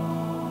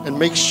 and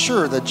make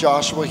sure that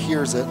Joshua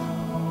hears it,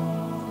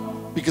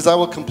 because I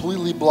will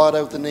completely blot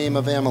out the name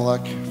of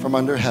Amalek from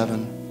under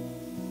heaven.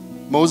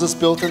 Moses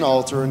built an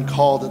altar and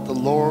called it, "The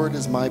Lord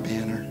is my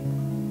banner."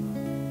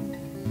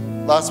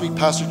 Last week,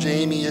 Pastor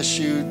Jamie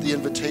issued the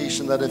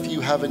invitation that if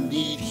you have a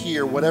need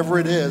here, whatever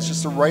it is,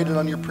 just to write it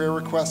on your prayer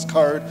request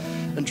card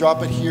and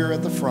drop it here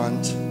at the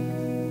front.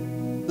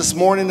 This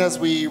morning, as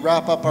we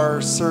wrap up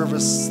our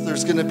service,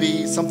 there's going to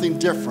be something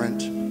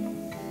different.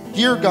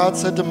 Here, God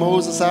said to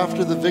Moses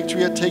after the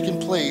victory had taken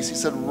place, he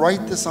said,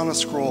 "Write this on a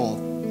scroll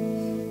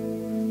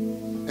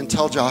and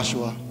tell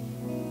Joshua."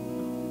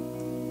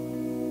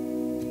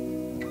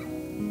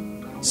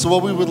 So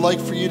what we would like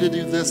for you to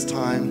do this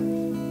time,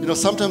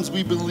 sometimes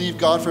we believe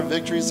God for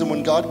victories, and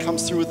when God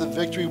comes through with a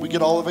victory, we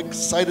get all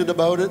excited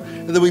about it,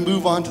 and then we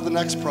move on to the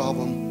next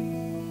problem.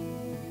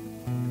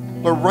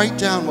 But write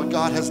down what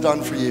God has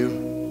done for you.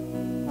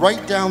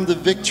 Write down the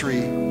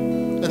victory,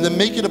 and then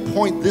make it a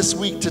point this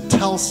week to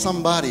tell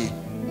somebody,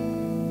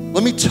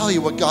 "Let me tell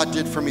you what God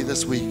did for me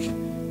this week."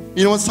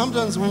 And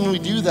sometimes when we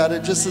do that,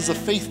 it just is a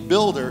faith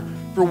builder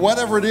for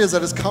whatever it is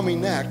that is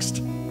coming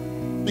next.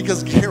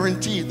 Because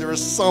guaranteed there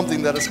is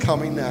something that is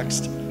coming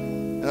next.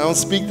 And I don't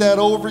speak that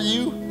over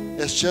you.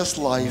 It's just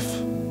life.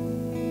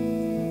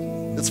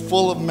 It's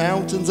full of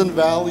mountains and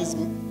valleys.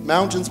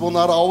 Mountains will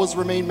not always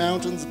remain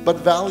mountains, but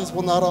valleys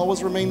will not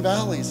always remain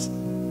valleys.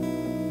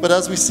 But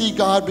as we see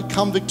God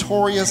become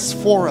victorious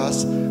for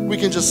us, we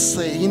can just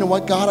say, "You know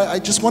what, God, I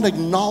just want to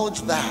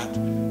acknowledge that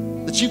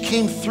you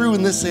came through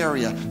in this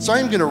area. So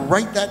I'm going to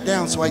write that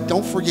down so I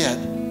don't forget."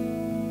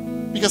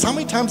 Because how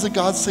many times did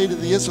God say to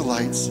the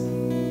Israelites,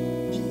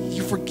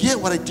 "You forget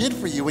what I did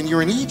for you when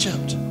you're in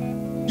Egypt.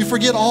 You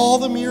forget all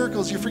the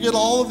miracles. You forget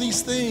all of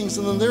these things.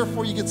 And then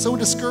therefore you get so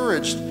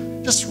discouraged.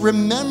 Just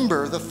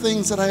remember the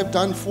things that I have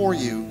done for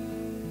you."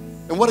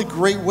 And what a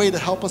great way to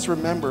help us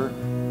remember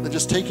than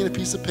just taking a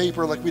piece of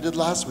paper like we did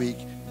last week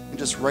and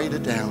just write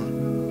it down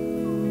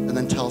and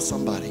then tell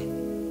somebody.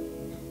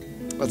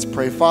 Let's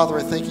pray. Father,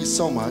 I thank you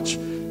so much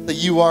that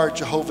you are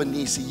Jehovah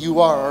Nissi. You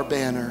are our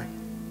banner.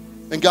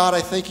 And God,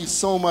 I thank you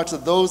so much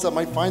that those that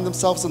might find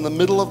themselves in the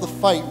middle of the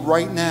fight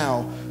right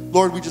now,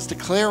 Lord, we just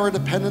declare our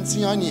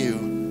dependency on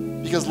you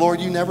because,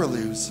 Lord, you never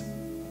lose.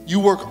 You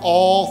work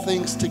all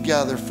things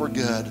together for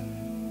good.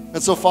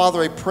 And so,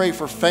 Father, I pray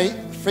for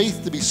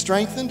faith to be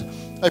strengthened.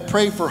 I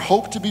pray for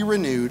hope to be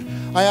renewed.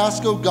 I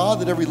ask, oh God,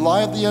 that every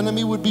lie of the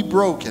enemy would be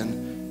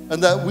broken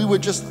and that we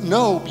would just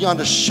know beyond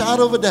a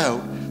shadow of a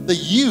doubt that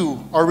you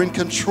are in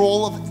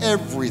control of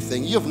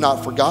everything. You have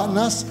not forgotten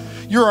us.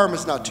 Your arm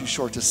is not too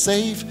short to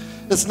save.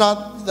 It's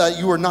not that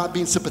you are not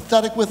being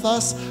sympathetic with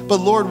us, but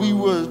Lord,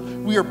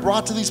 we are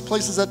brought to these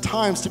places at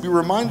times to be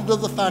reminded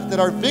of the fact that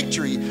our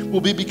victory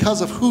will be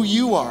because of who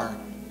you are.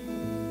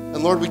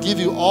 And Lord, we give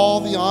you all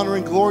the honor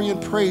and glory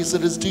and praise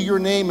that is due your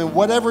name. And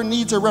whatever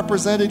needs are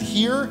represented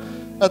here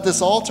at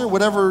this altar,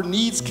 whatever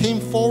needs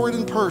came forward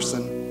in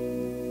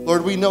person,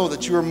 Lord, we know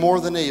that you are more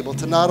than able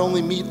to not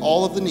only meet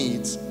all of the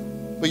needs,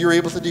 but you're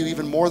able to do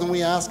even more than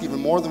we ask, even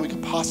more than we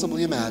could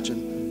possibly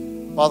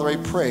imagine. Father, I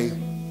pray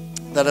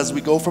that as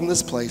we go from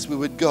this place, we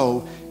would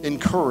go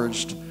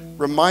encouraged,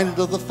 reminded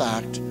of the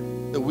fact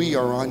that we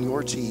are on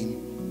your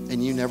team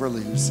and you never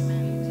lose.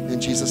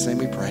 In Jesus' name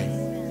we pray.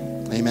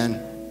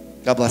 Amen.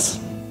 God bless.